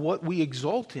part of what we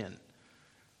exult in.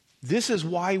 This is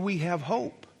why we have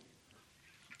hope.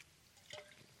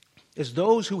 As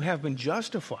those who have been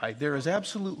justified, there is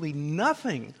absolutely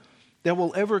nothing that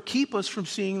will ever keep us from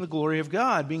seeing the glory of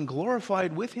God, being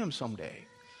glorified with him someday.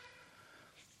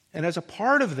 And as a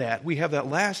part of that, we have that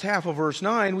last half of verse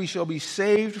 9, we shall be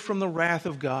saved from the wrath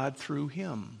of God through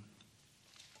him.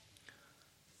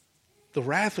 The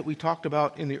wrath that we talked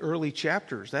about in the early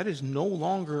chapters, that is no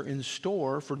longer in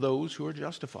store for those who are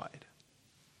justified.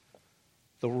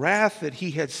 The wrath that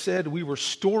he had said we were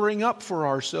storing up for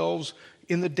ourselves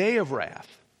in the day of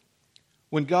wrath,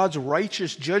 when God's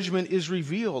righteous judgment is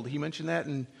revealed. He mentioned that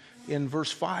in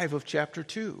verse 5 of chapter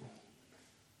 2.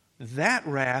 That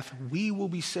wrath we will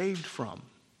be saved from.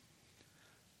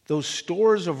 Those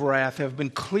stores of wrath have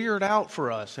been cleared out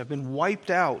for us, have been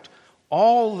wiped out.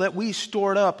 All that we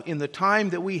stored up in the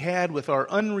time that we had with our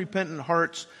unrepentant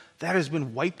hearts, that has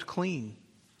been wiped clean.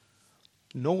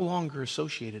 No longer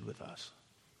associated with us.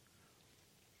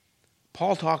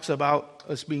 Paul talks about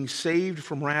us being saved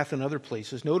from wrath in other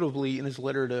places, notably in his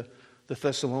letter to the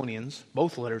Thessalonians,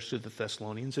 both letters to the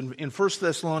Thessalonians. In 1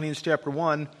 Thessalonians chapter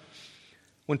 1,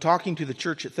 when talking to the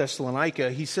church at Thessalonica,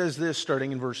 he says this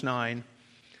starting in verse 9.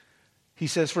 He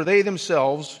says, for they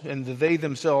themselves, and the they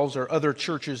themselves are other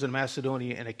churches in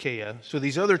Macedonia and Achaia. So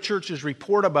these other churches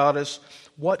report about us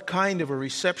what kind of a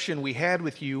reception we had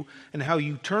with you and how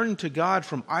you turned to God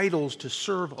from idols to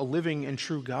serve a living and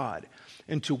true God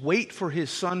and to wait for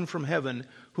his Son from heaven,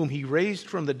 whom he raised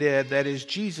from the dead, that is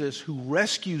Jesus, who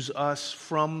rescues us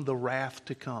from the wrath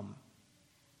to come.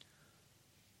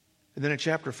 And then in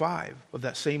chapter 5 of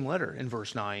that same letter, in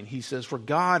verse 9, he says, for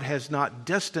God has not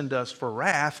destined us for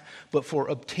wrath, but for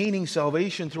obtaining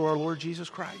salvation through our Lord Jesus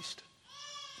Christ.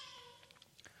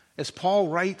 As Paul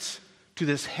writes to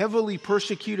this heavily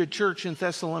persecuted church in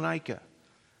Thessalonica,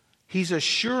 he's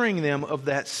assuring them of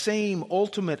that same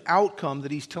ultimate outcome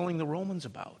that he's telling the Romans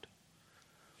about.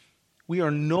 We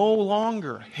are no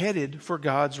longer headed for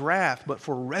God's wrath, but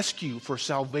for rescue, for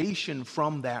salvation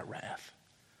from that wrath.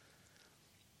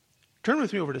 Turn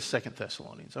with me over to 2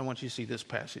 Thessalonians. I want you to see this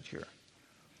passage here.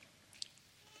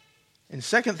 In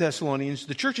 2 Thessalonians,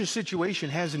 the church's situation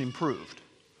hasn't improved.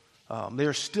 They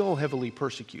are still heavily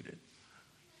persecuted.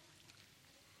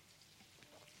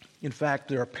 In fact,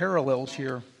 there are parallels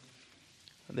here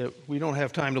that we don't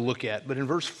have time to look at. But in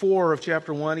verse 4 of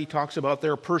chapter 1, he talks about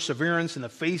their perseverance in the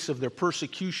face of their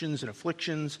persecutions and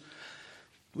afflictions,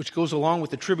 which goes along with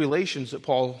the tribulations that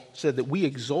Paul said that we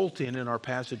exult in our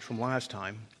passage from last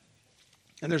time.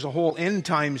 And there's a whole end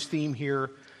times theme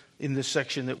here in this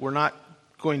section that we're not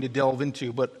going to delve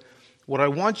into. But what I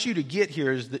want you to get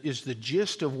here is the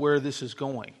gist of where this is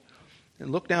going.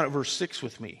 And look down at verse 6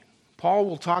 with me. Paul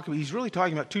will he's really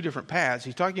talking about two different paths.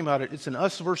 He's talking about it's an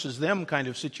us versus them kind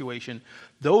of situation.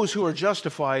 Those who are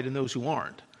justified and those who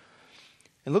aren't.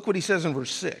 And look what he says in verse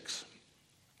 6.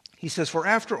 He says, for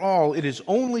after all, it is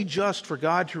only just for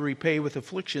God to repay with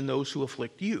affliction those who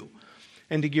afflict you,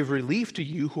 and to give relief to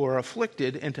you who are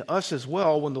afflicted, and to us as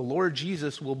well, when the Lord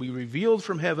Jesus will be revealed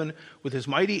from heaven with his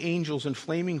mighty angels in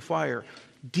flaming fire,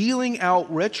 dealing out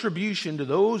retribution to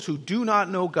those who do not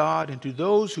know God and to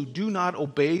those who do not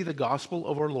obey the gospel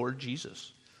of our Lord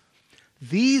Jesus.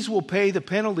 These will pay the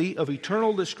penalty of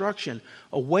eternal destruction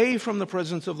away from the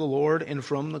presence of the Lord and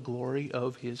from the glory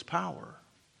of his power.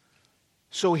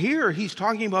 So here he's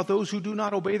talking about those who do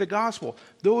not obey the gospel,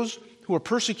 those who are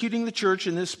persecuting the church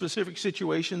in this specific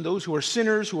situation, those who are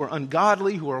sinners, who are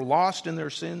ungodly, who are lost in their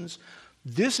sins.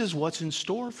 This is what's in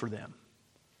store for them.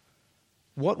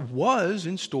 What was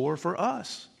in store for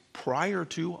us prior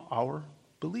to our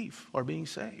belief, our being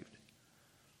saved.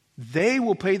 They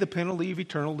will pay the penalty of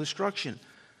eternal destruction.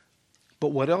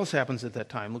 But what else happens at that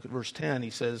time? Look at verse 10. He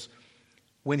says,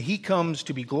 when he comes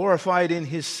to be glorified in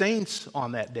his saints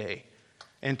on that day,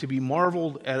 and to be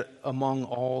marveled at among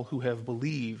all who have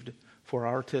believed, for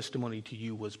our testimony to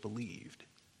you was believed.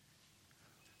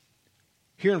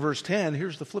 Here in verse 10,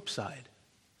 here's the flip side.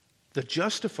 The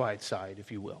justified side,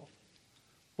 if you will.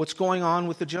 What's going on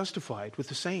with the justified, with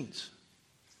the saints?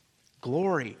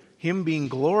 Glory. Him being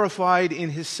glorified in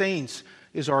his saints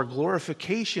is our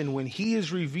glorification when he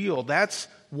is revealed. That's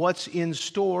what's in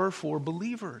store for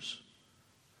believers.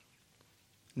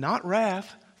 Not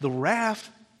wrath. The wrath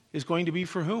is going to be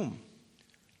for whom?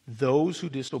 Those who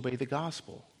disobey the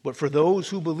gospel. But for those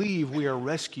who believe, we are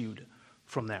rescued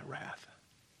from that wrath.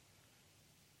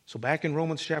 So back in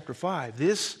Romans chapter 5,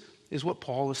 this is what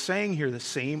Paul is saying here, the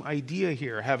same idea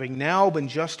here. Having now been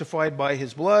justified by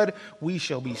his blood, we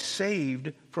shall be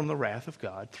saved from the wrath of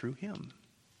God through him.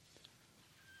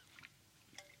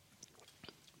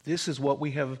 This is what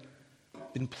we have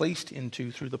been placed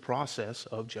into through the process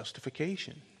of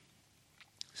justification.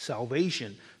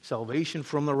 Salvation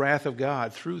from the wrath of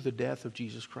God through the death of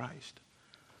Jesus Christ.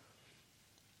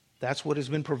 That's what has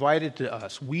been provided to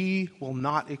us. We will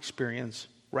not experience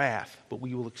wrath, but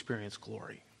we will experience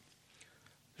glory.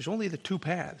 There's only the two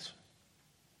paths.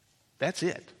 That's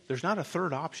it. There's not a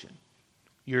third option.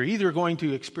 You're either going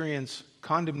to experience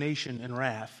condemnation and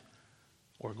wrath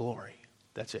or glory.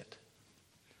 That's it.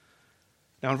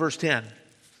 Now in verse 10,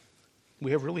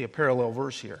 we have really a parallel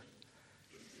verse here.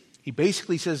 He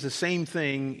basically says the same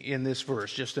thing in this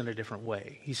verse, just in a different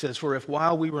way. He says, for if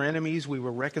while we were enemies, we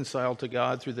were reconciled to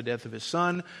God through the death of his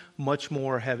Son, much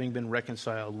more having been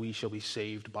reconciled, we shall be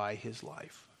saved by his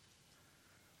life.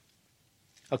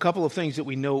 A couple of things that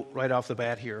we note right off the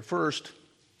bat here. First,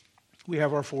 we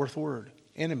have our fourth word,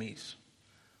 enemies.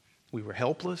 We were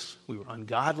helpless, we were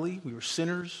ungodly, we were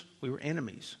sinners, we were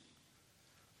enemies.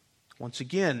 Once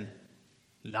again,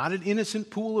 not an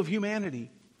innocent pool of humanity.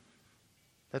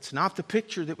 That's not the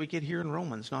picture that we get here in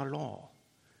Romans, not at all.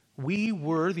 We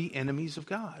were the enemies of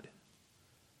God.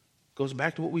 Goes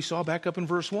back to what we saw back up in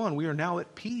verse 1. We are now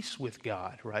at peace with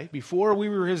God, right? Before we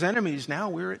were his enemies, now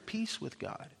we're at peace with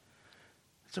God.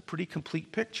 It's a pretty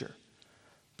complete picture.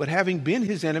 But having been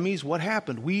his enemies, what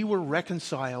happened? We were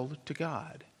reconciled to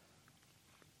God.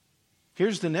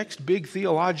 Here's the next big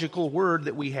theological word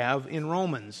that we have in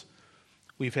Romans.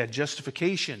 We've had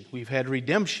justification, we've had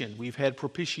redemption, we've had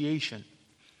propitiation.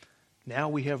 Now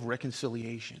we have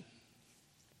reconciliation.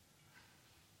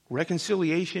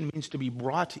 Reconciliation means to be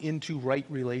brought into right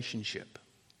relationship.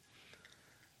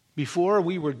 Before,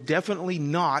 we were definitely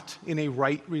not in a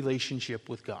right relationship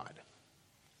with God.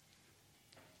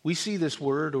 We see this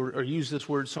word or use this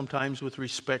word sometimes with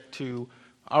respect to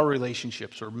our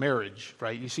relationships or marriage,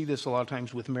 right? You see this a lot of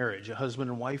times with marriage, a husband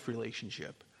and wife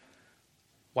relationship.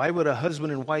 Why would a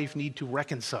husband and wife need to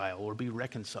reconcile or be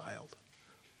reconciled?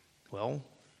 Well,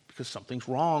 because something's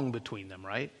wrong between them,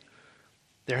 right?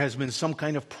 There has been some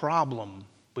kind of problem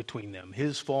between them.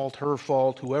 His fault, her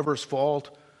fault, whoever's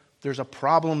fault. There's a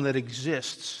problem that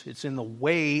exists. It's in the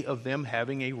way of them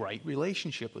having a right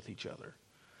relationship with each other.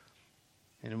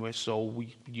 And so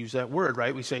we use that word,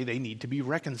 right? We say they need to be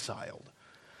reconciled.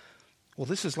 Well,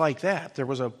 this is like that. There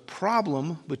was a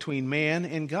problem between man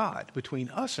and God, between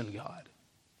us and God.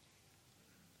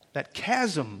 That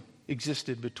chasm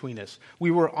existed between us.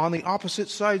 We were on the opposite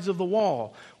sides of the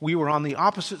wall. We were on the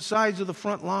opposite sides of the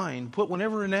front line. Put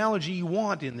whatever analogy you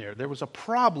want in there. There was a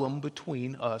problem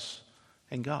between us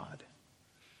and God.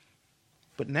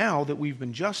 But now that we've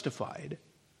been justified,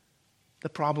 the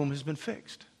problem has been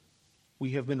fixed.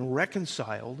 We have been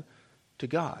reconciled to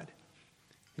God.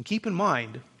 And keep in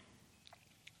mind,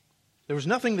 there was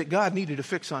nothing that God needed to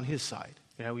fix on his side.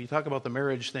 You know, when you talk about the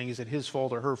marriage thing, is it his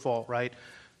fault or her fault, right?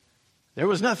 There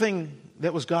was nothing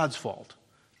that was God's fault.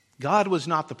 God was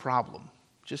not the problem,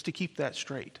 just to keep that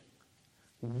straight.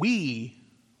 We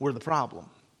were the problem.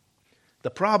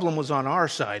 The problem was on our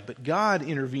side, but God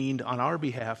intervened on our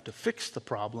behalf to fix the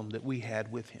problem that we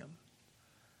had with him.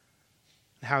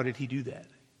 How did he do that?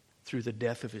 Through the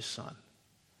death of his son.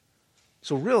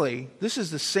 So really, this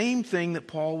is the same thing that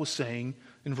Paul was saying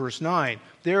in verse 9.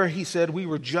 There he said we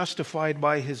were justified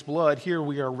by his blood. Here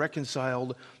we are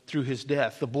reconciled through his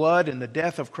death. The blood and the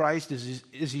death of Christ is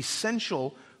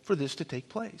essential for this to take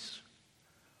place.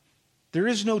 There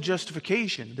is no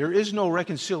justification. There is no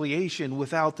reconciliation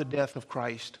without the death of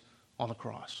Christ on the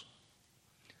cross.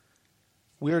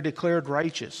 We are declared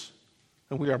righteous,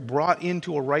 and we are brought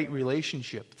into a right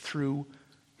relationship through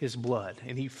his blood.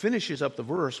 And he finishes up the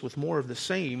verse with more of the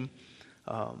same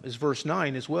as verse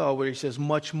 9 as well, where he says,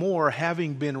 much more,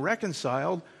 having been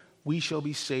reconciled, we shall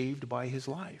be saved by his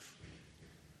life.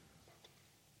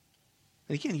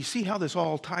 And again, you see how this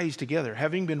all ties together.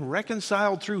 Having been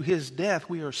reconciled through his death,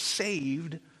 we are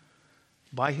saved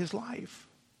by his life.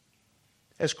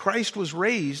 As Christ was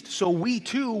raised, so we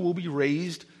too will be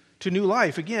raised to new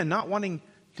life. Again, not wanting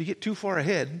to get too far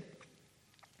ahead,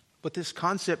 but this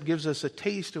concept gives us a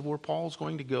taste of where Paul's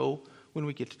going to go when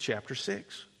we get to chapter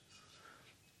 6.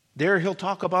 There he'll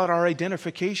talk about our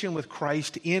identification with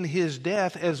Christ in his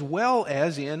death as well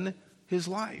as in his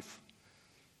life.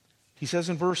 He says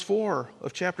in verse 4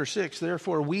 of chapter 6,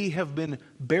 therefore we have been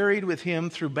buried with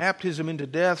him through baptism into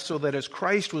death, so that as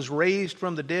Christ was raised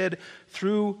from the dead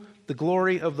through the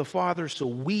glory of the Father, so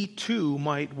we too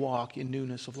might walk in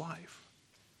newness of life.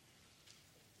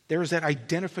 There is that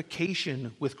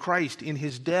identification with Christ in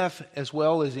his death as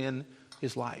well as in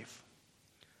his life.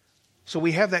 So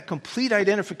we have that complete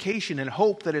identification and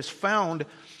hope that is found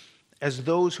as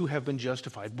those who have been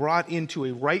justified, brought into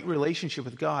a right relationship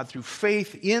with God through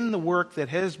faith in the work that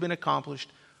has been accomplished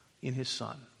in his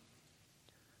Son.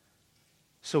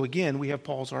 So again, we have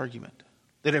Paul's argument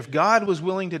that if God was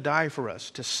willing to die for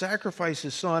us, to sacrifice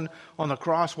his Son on the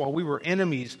cross while we were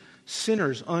enemies,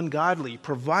 sinners, ungodly,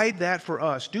 provide that for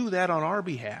us, do that on our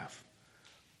behalf,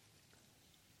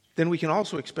 then we can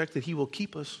also expect that he will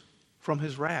keep us from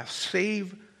his wrath,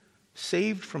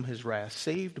 saved from his wrath,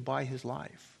 saved by his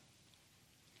life.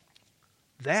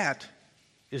 That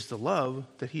is the love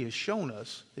that he has shown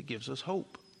us that gives us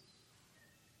hope,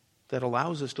 that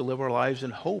allows us to live our lives in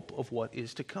hope of what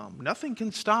is to come. Nothing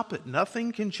can stop it.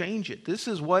 Nothing can change it. This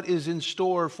is what is in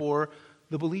store for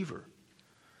the believer.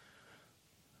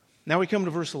 Now we come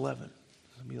to verse 11.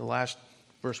 That'll be the last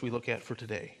verse we look at for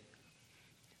today.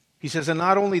 He says, and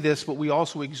not only this, but we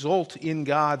also exult in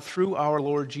God through our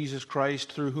Lord Jesus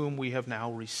Christ, through whom we have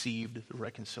now received the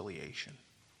reconciliation.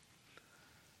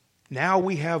 Now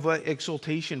we have an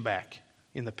exultation back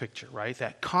in the picture, right?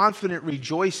 That confident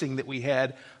rejoicing that we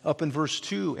had up in verse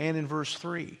 2 and in verse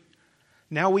 3.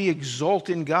 Now we exult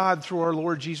in God through our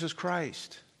Lord Jesus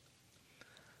Christ.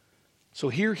 So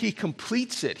here he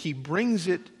completes it. He brings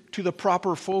it to the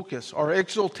proper focus. Our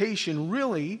exultation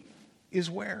really is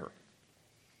where?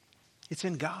 It's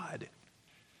in God.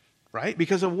 right?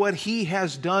 Because of what he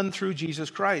has done through Jesus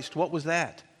Christ. What was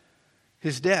that?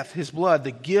 His death, his blood,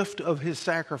 the gift of his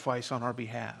sacrifice on our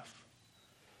behalf.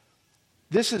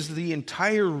 This is the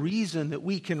entire reason that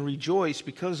we can rejoice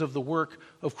because of the work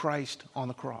of Christ on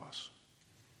the cross.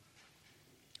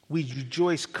 We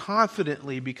rejoice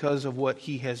confidently because of what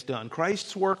he has done.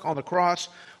 Christ's work on the cross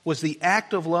was the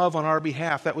act of love on our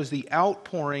behalf. That was the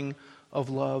outpouring of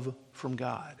love from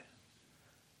God.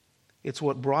 It's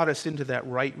what brought us into that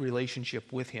right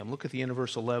relationship with him. Look at the end of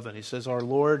verse 11. He says, "Our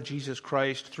Lord Jesus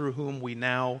Christ, through whom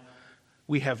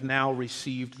we have now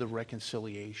received the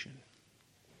reconciliation."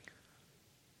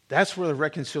 That's where the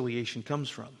reconciliation comes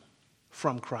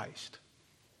from Christ,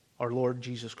 our Lord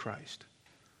Jesus Christ.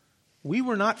 We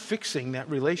were not fixing that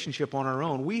relationship on our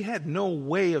own. We had no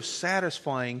way of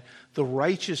satisfying the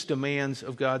righteous demands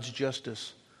of God's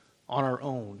justice on our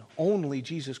own. Only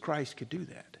Jesus Christ could do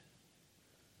that.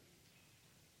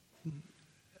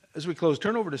 As we close,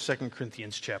 turn over to 2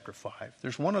 Corinthians chapter 5.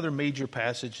 There's one other major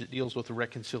passage that deals with the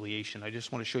reconciliation. I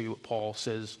just want to show you what Paul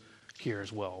says here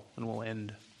as well, and we'll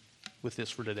end with this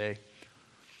for today.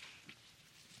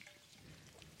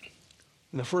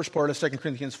 In the first part of 2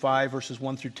 Corinthians 5, verses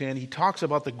 1 through 10, he talks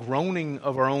about the groaning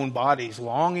of our own bodies,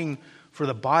 longing for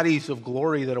the bodies of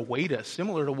glory that await us,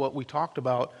 similar to what we talked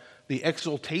about, the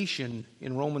exaltation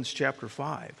in Romans chapter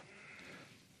 5.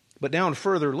 But down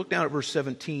further, look down at verse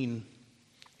 17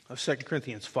 of 2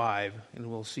 Corinthians 5,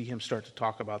 and we'll see him start to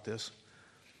talk about this.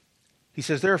 He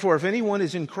says, "Therefore, if anyone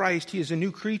is in Christ, he is a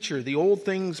new creature. The old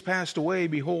things passed away.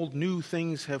 Behold, new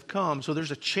things have come." So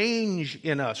there's a change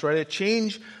in us, right? A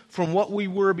change from what we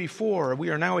were before. We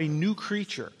are now a new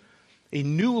creature, a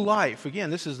new life. Again,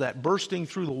 this is that bursting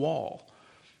through the wall.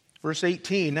 Verse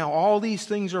 18, "Now all these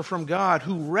things are from God,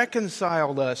 who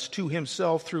reconciled us to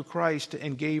himself through Christ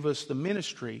and gave us the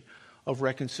ministry of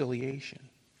reconciliation."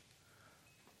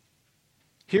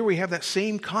 Here we have that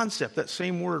same concept, that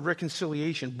same word,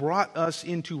 reconciliation, brought us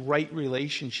into right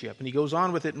relationship. And he goes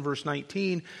on with it in verse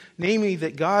 19, "Namely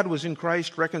that God was in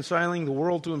Christ reconciling the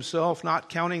world to himself, not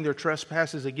counting their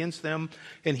trespasses against them,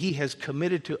 and he has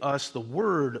committed to us the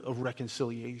word of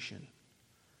reconciliation."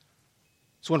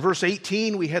 So in verse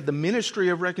 18, we had the ministry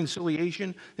of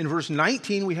reconciliation. In verse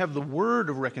 19, we have the word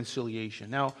of reconciliation.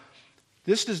 Now,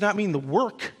 this does not mean the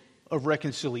work of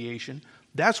reconciliation.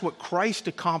 That's what Christ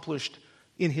accomplished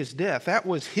in his death. That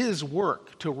was his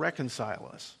work to reconcile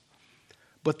us.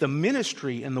 But the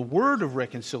ministry and the word of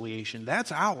reconciliation,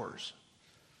 that's ours.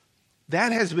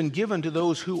 That has been given to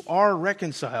those who are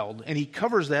reconciled. And he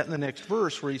covers that in the next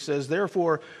verse where he says,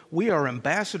 "Therefore, we are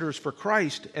ambassadors for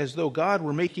Christ, as though God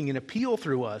were making an appeal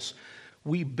through us.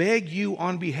 We beg you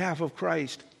on behalf of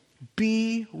Christ,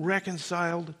 be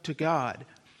reconciled to God.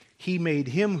 He made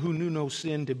him who knew no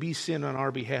sin to be sin on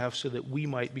our behalf so that we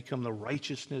might become the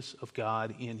righteousness of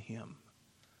God in him."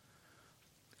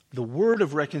 The word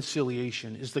of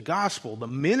reconciliation is the gospel. The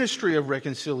ministry of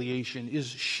reconciliation is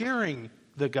sharing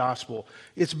the gospel.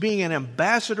 It's being an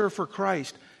ambassador for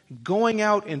Christ, going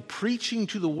out and preaching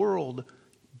to the world,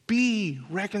 be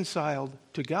reconciled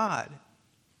to God.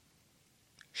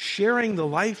 Sharing the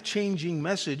life-changing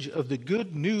message of the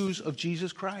good news of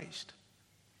Jesus Christ.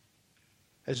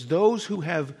 As those who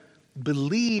have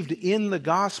believed in the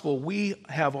gospel, we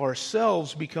have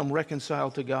ourselves become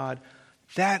reconciled to God.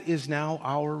 That is now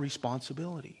our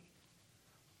responsibility,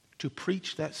 to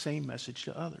preach that same message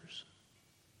to others.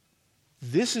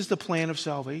 This is the plan of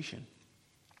salvation.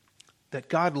 That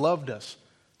God loved us,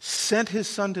 sent his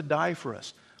Son to die for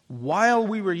us, while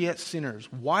we were yet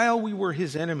sinners, while we were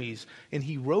his enemies, and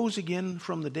he rose again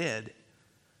from the dead.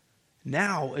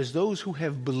 Now, as those who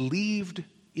have believed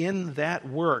in that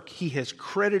work, he has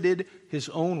credited his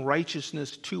own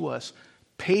righteousness to us,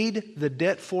 paid the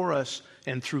debt for us,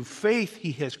 and through faith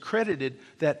he has credited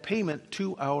that payment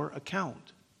to our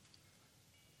account.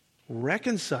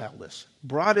 Reconciled us,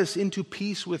 brought us into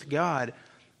peace with God,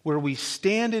 where we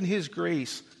stand in his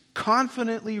grace,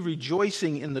 confidently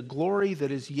rejoicing in the glory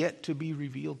that is yet to be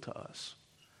revealed to us.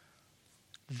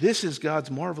 This is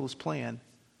God's marvelous plan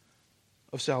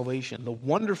of salvation, the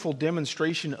wonderful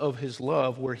demonstration of his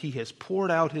love, where he has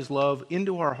poured out his love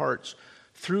into our hearts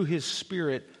through his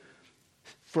Spirit,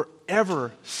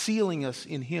 forever sealing us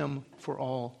in him for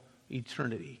all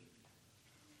eternity.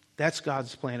 That's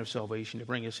God's plan of salvation, to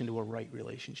bring us into a right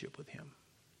relationship with him.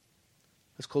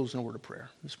 Let's close in a word of prayer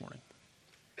this morning.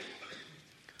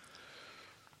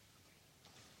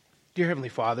 Dear Heavenly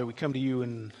Father, we come to you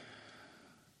and,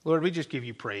 Lord, we just give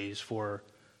you praise for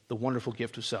the wonderful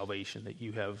gift of salvation that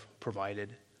you have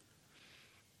provided.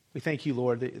 We thank you,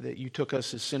 Lord, that you took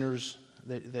us as sinners,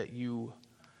 that you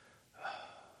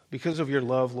because of your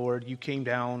love, Lord, you came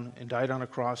down and died on a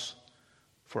cross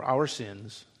for our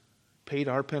sins, paid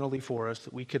our penalty for us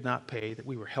that we could not pay, that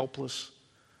we were helpless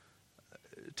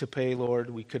to pay, Lord.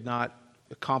 We could not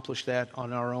accomplish that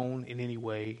on our own in any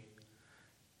way.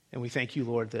 And we thank you,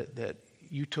 Lord, that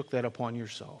you took that upon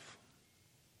yourself.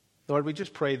 Lord, we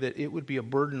just pray that it would be a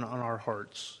burden on our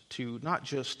hearts to not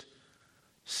just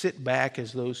sit back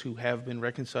as those who have been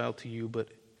reconciled to you, but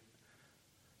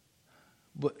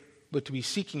to be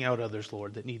seeking out others,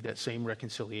 Lord, that need that same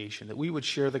reconciliation, that we would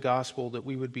share the gospel, that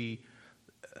we would be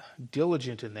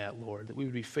diligent in that, Lord, that we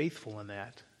would be faithful in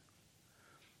that.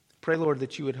 Pray, Lord,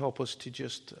 that you would help us to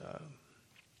just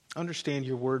understand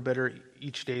your word better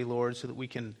each day, Lord, so that we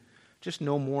can just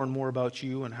know more and more about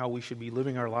you and how we should be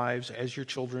living our lives as your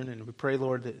children. And we pray,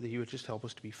 Lord, that you would just help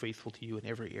us to be faithful to you in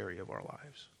every area of our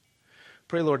lives.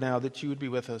 Pray, Lord, now that you would be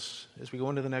with us as we go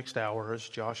into the next hour, as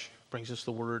Josh brings us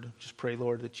the word. Just pray,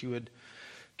 Lord, that you would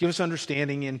give us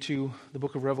understanding into the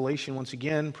book of Revelation once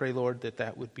again. Pray, Lord, that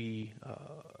that would be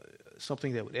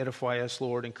something that would edify us,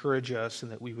 Lord, encourage us,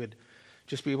 and that we would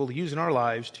just be able to use in our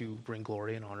lives to bring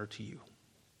glory and honor to you.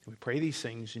 And we pray these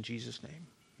things in Jesus' name.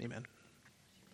 Amen.